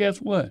 So guess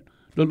what?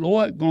 The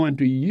Lord going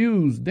to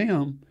use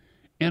them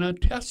in a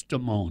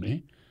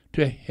testimony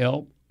to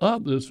help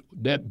others,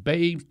 that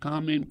babes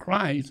come in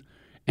Christ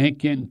and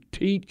can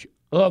teach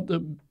other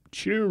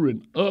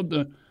children,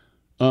 other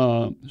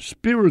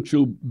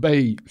spiritual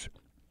babes,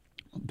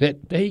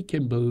 that they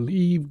can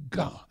believe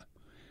God.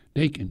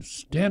 They can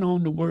stand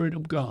on the word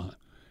of God.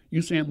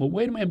 You saying, well,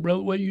 wait a minute,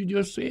 brother, what you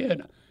just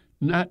said,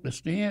 not to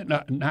stand,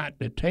 not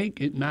to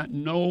take it, not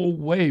no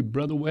way,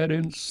 brother, we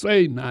didn't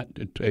say not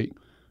to take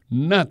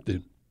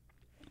nothing.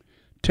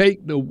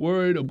 Take the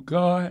word of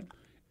God,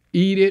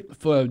 eat it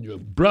for your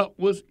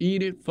breakfast,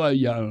 eat it for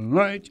your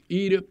lunch,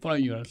 eat it for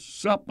your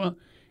supper,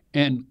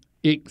 and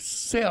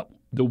accept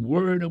the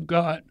word of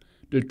God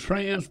to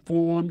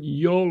transform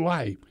your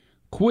life.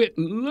 Quit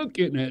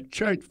looking at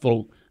church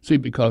folk. See,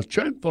 because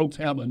church folks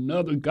have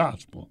another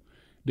gospel.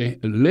 They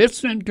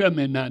listen to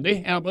me now. They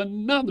have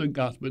another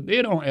gospel.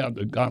 They don't have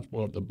the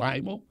gospel of the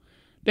Bible.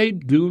 They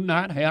do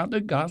not have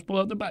the gospel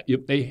of the Bible.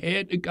 If they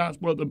had the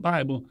gospel of the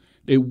Bible,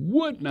 they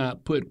would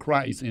not put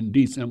Christ in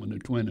December the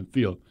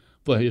 25th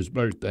for his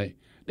birthday.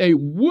 They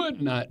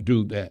would not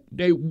do that.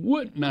 They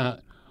would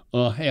not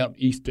have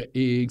Easter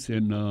eggs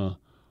and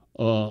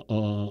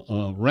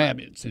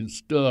rabbits and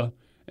stuff.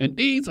 And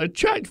these are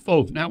church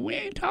folks. Now, we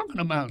ain't talking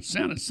about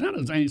sinners.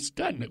 Sinners ain't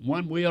studying it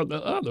one way or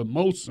the other,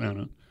 most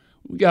sinners.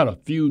 We got a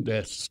few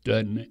that's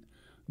studying it,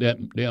 that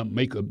they'll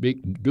make a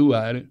big do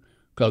at it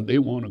because they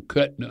want to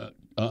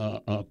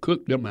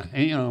cook them a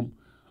ham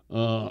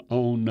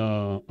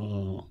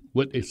on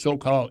what they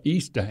so-called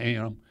Easter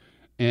ham.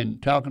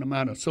 And talking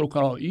about a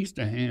so-called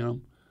Easter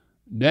ham,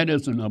 that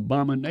is an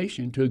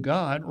abomination to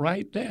God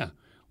right there.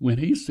 When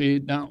he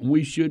said that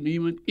we shouldn't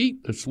even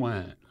eat the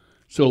swine.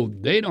 So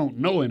they don't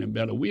know any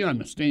better. We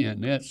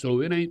understand that.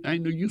 So it ain't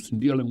no use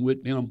in dealing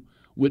with them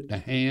with the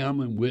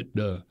ham and with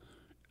the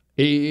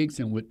eggs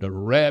and with the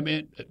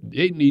rabbit.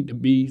 They need to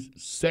be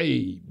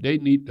saved. They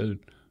need to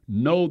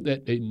know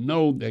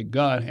that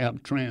God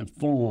have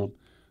transformed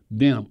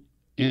them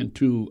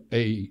into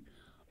a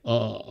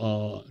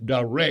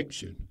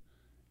direction,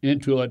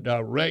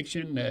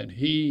 that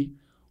he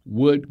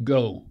would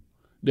go,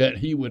 that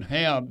he would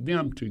have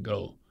them to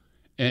go.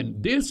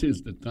 And this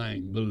is the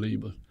thing,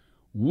 believers.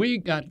 We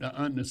got to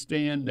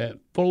understand that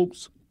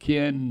folks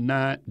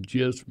cannot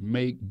just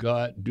make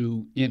God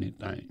do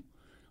anything.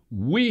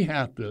 We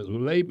have to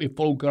lay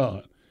before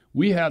God.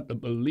 We have to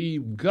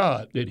believe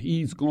God that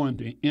he's going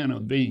to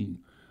intervene,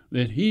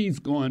 that he's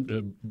going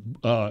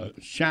to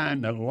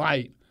shine the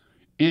light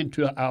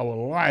into our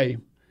life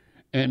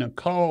and to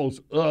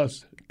cause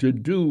us to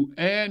do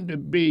and to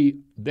be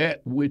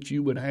that which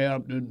you would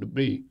have them to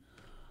be.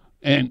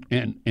 And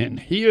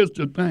here's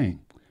the thing.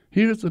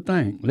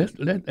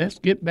 Let's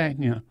get back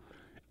here.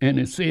 And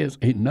it says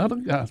another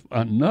gospel,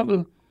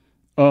 another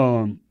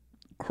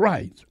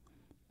Christ.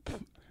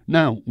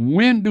 Now,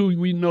 when do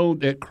we know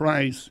that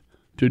Christ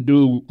to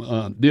do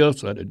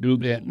this or to do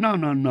that?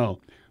 No.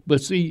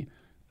 But see,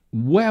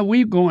 where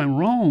we going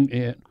wrong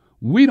at,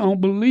 we don't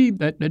believe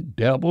that the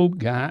devil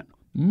got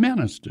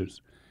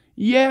ministers.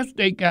 Yes,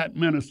 they got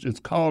ministers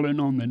calling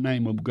on the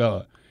name of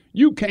God.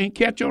 You can't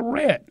catch a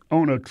rat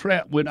on a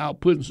trap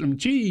without putting some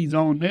cheese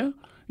on there.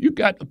 You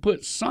got to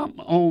put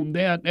something on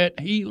there that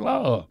he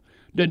loves.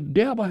 The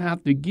devil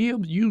have to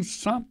give you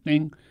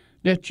something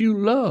that you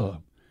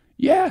love.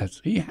 Yes,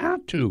 he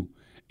have to.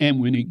 And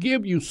when he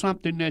give you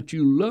something that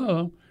you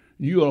love,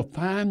 you'll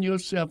find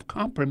yourself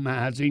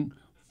compromising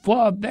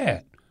for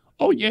that.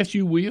 Oh, yes,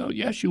 you will.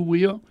 Yes, you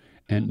will.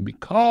 And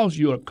because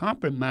you're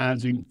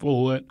compromising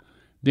for it,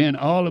 then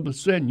all of a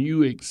sudden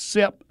you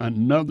accept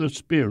another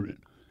spirit.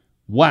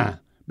 Why?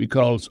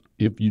 Because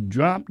if you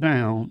drop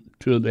down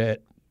to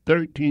that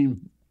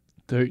 13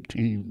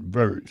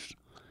 verse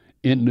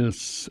in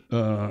this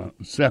 2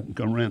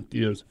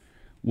 Corinthians,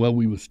 where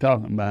we was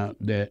talking about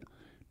that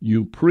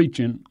you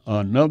preaching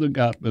another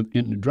gospel,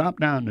 in the drop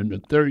down to the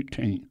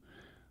 13,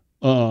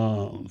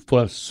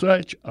 for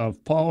such a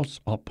false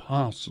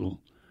apostle,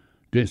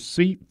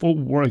 deceitful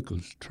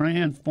workers,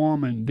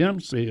 transforming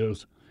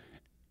themselves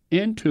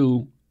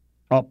into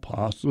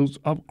apostles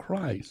of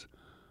Christ.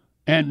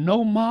 And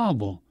no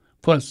marvel,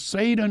 for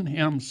Satan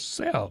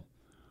himself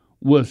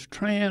was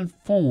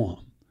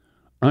transformed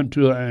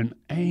unto an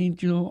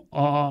angel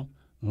of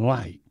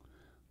light.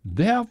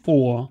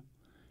 Therefore,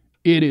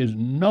 it is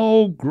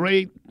no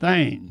great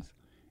thing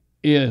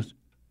if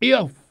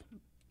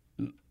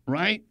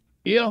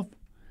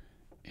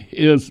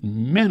his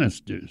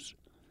ministers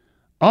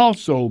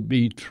also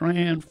be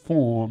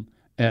transformed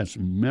as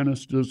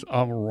ministers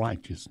of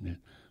righteousness.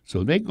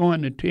 So they're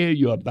going to tell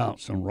you about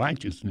some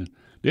righteousness.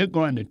 They're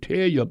going to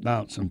tell you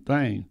about some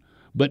things.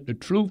 But the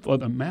truth of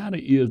the matter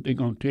is they're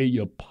going to tell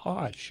you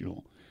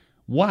partial.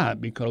 Why?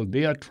 Because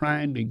they are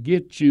trying to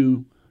get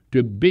you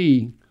to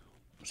be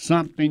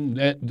something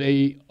that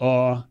they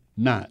are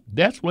not.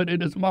 That's what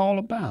it is all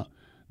about.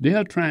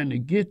 They're trying to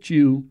get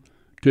you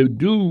to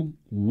do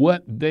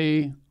what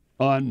they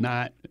are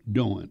not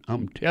doing.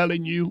 I'm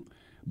telling you,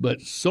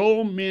 but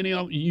so many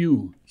of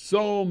you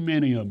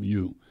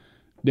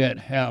that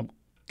have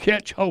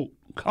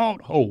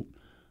caught hold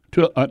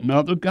to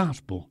another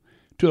gospel,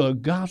 to a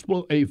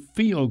gospel, a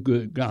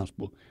feel-good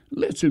gospel.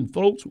 Listen,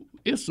 folks,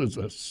 this is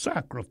a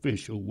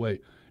sacrificial way.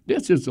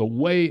 This is a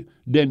way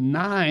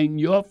denying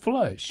your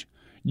flesh.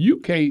 You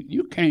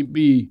can't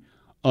be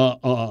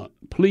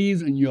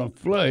pleasing your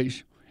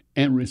flesh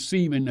and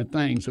receiving the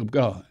things of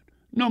God.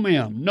 No,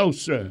 ma'am. No,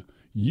 sir.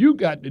 You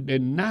got to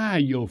deny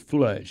your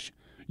flesh.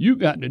 You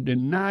got to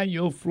deny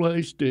your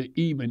flesh to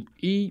even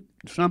eat,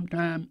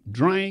 sometimes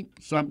drink,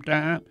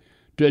 sometimes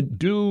to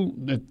do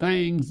the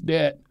things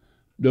that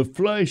the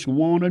flesh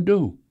want to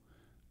do.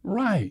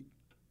 Right.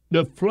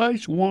 The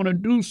flesh want to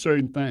do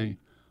certain things.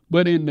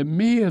 But in the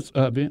midst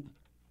of it,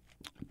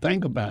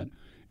 think about it.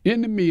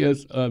 In the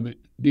midst of it,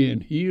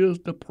 then here's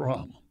the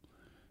problem.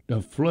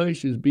 The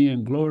flesh is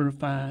being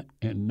glorified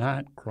and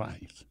not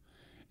Christ.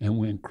 And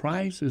when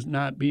Christ is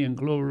not being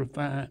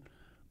glorified,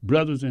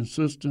 brothers and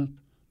sisters,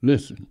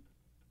 listen,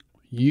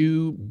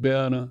 you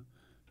better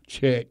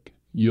check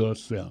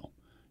yourself.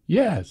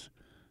 Yes,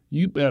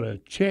 you better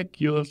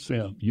check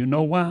yourself. You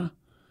know why?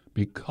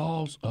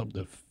 Because of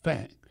the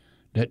fact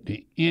that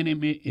the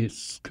enemy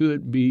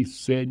could be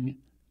setting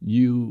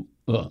you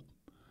up.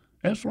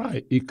 That's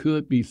right. It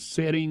could be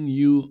setting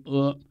you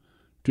up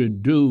to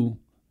do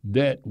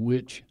that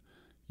which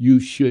you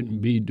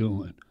shouldn't be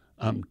doing.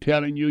 I'm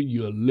telling you,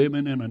 you're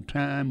living in a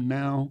time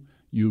now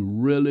you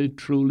really,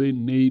 truly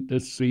need to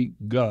seek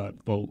God,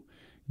 folks.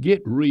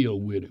 Get real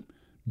with Him.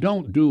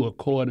 Don't do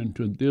according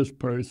to this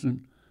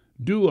person.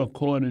 Do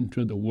according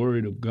to the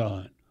Word of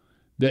God.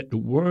 That the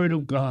Word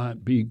of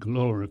God be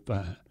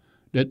glorified.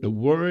 That the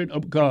Word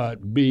of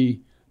God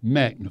be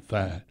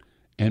magnified.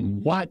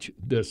 And watch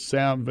the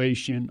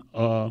salvation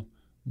of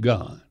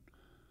God.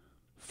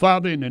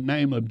 Father, in the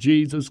name of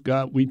Jesus,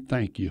 God, we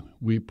thank you.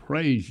 We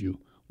praise you.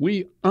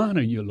 We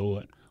honor you,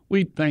 Lord.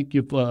 We thank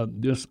you for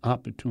this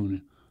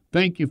opportunity.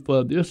 Thank you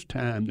for this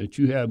time that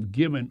you have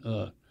given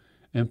us.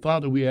 And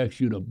Father, we ask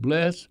you to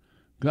bless,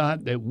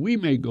 God, that we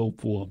may go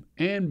forth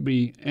and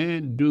be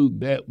and do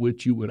that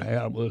which you would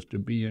have us to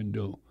be and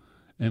do.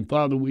 And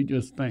Father, we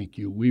just thank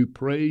you. We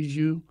praise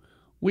you.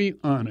 We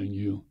honor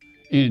you.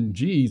 In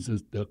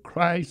Jesus, the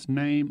Christ's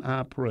name,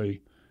 I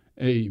pray.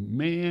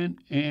 Amen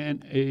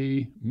and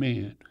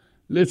amen.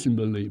 Listen,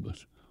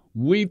 believers,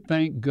 we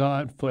thank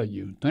God for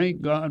you.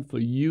 Thank God for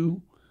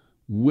you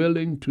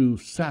willing to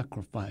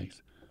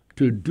sacrifice,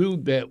 to do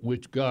that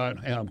which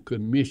God have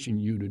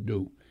commissioned you to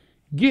do.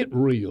 Get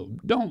real.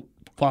 Don't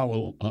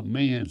follow a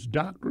man's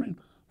doctrine.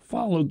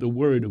 Follow the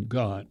word of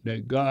God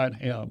that God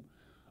have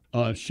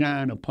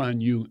shined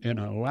upon you and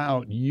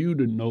allowed you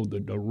to know the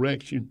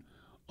direction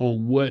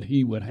on what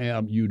he would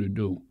have you to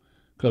do.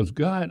 Because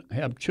God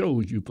have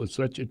chose you for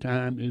such a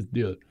time as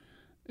this.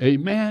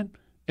 Amen?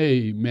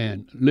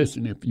 Amen.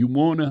 Listen, if you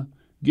want to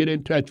get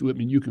in touch with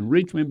me, you can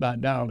reach me by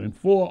dialing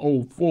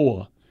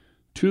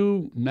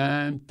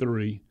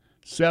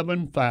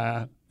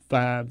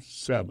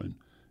 404-293-7557.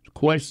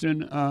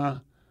 Question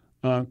or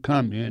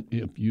comment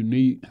if you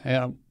need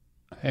have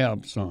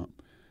some.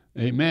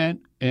 Amen.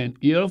 And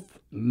if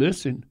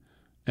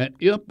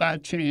by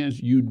chance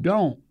you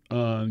don't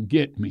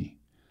get me,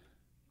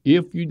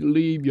 if you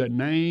leave your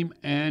name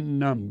and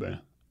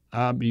number,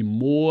 I'll be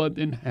more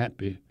than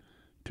happy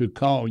to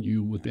call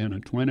you within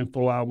a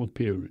 24-hour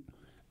period.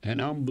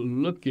 And I'm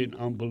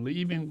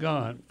believing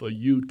God for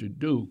you to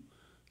do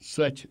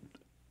such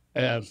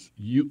as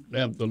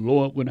the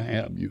Lord would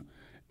have you.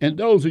 And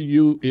those of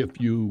you, if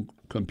you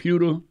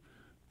computer,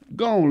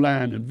 go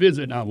online and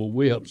visit our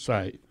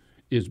website.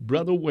 It's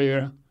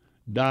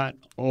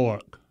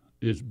brotherware.org.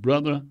 It's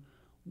Brother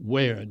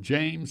Ware, Brother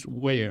James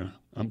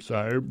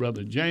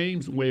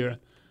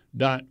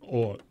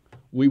Ware.org.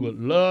 We would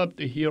love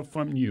to hear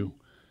from you.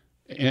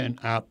 And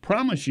I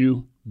promise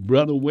you,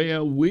 Brother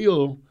Ware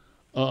will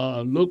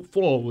look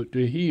forward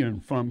to hearing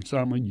from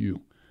some of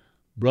you.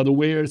 Brother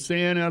Ware is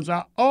saying, as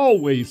I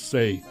always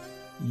say,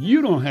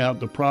 you don't have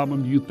the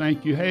problem you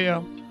think you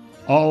have.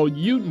 All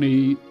you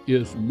need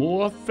is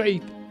more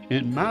faith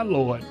in my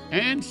Lord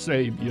and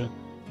Savior,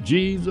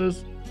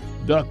 Jesus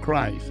the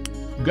Christ.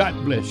 God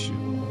bless you.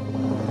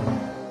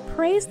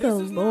 Praise the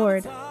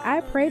Lord.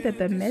 I pray that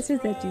the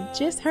message that you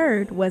just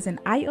heard was an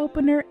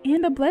eye-opener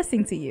and a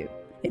blessing to you.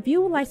 If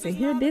you would like to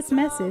hear this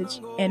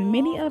message and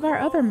many of our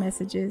other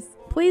messages,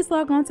 please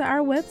log on to our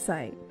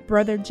website,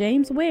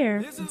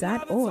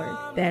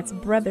 brotherjamesware.org. That's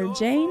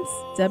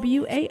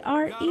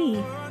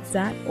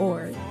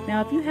brotherjamesware.org.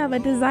 Now, if you have a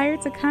desire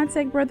to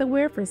contact Brother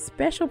Ware for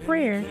special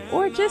prayer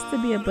or just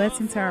to be a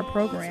blessing to our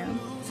program,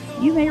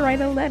 you may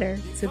write a letter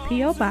to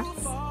P.O.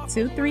 Box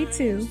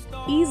 232,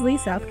 Easley,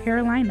 South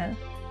Carolina,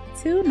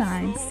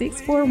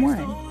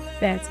 29641.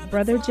 That's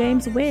Brother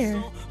James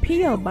Ware,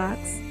 P.O.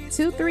 Box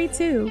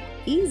 232,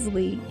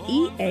 Easley,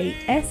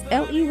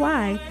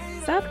 EASLEY,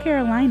 South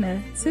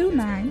Carolina,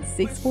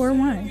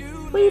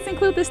 29641. Please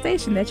include the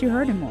station that you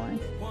heard him on.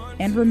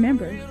 And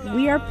remember,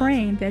 we are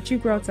praying that you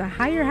grow to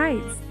higher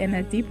heights and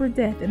a deeper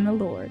depth in the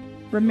Lord.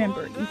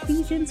 Remember,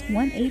 Ephesians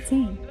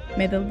 1:18.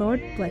 May the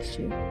Lord bless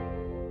you.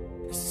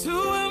 It's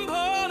too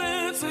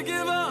important to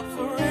give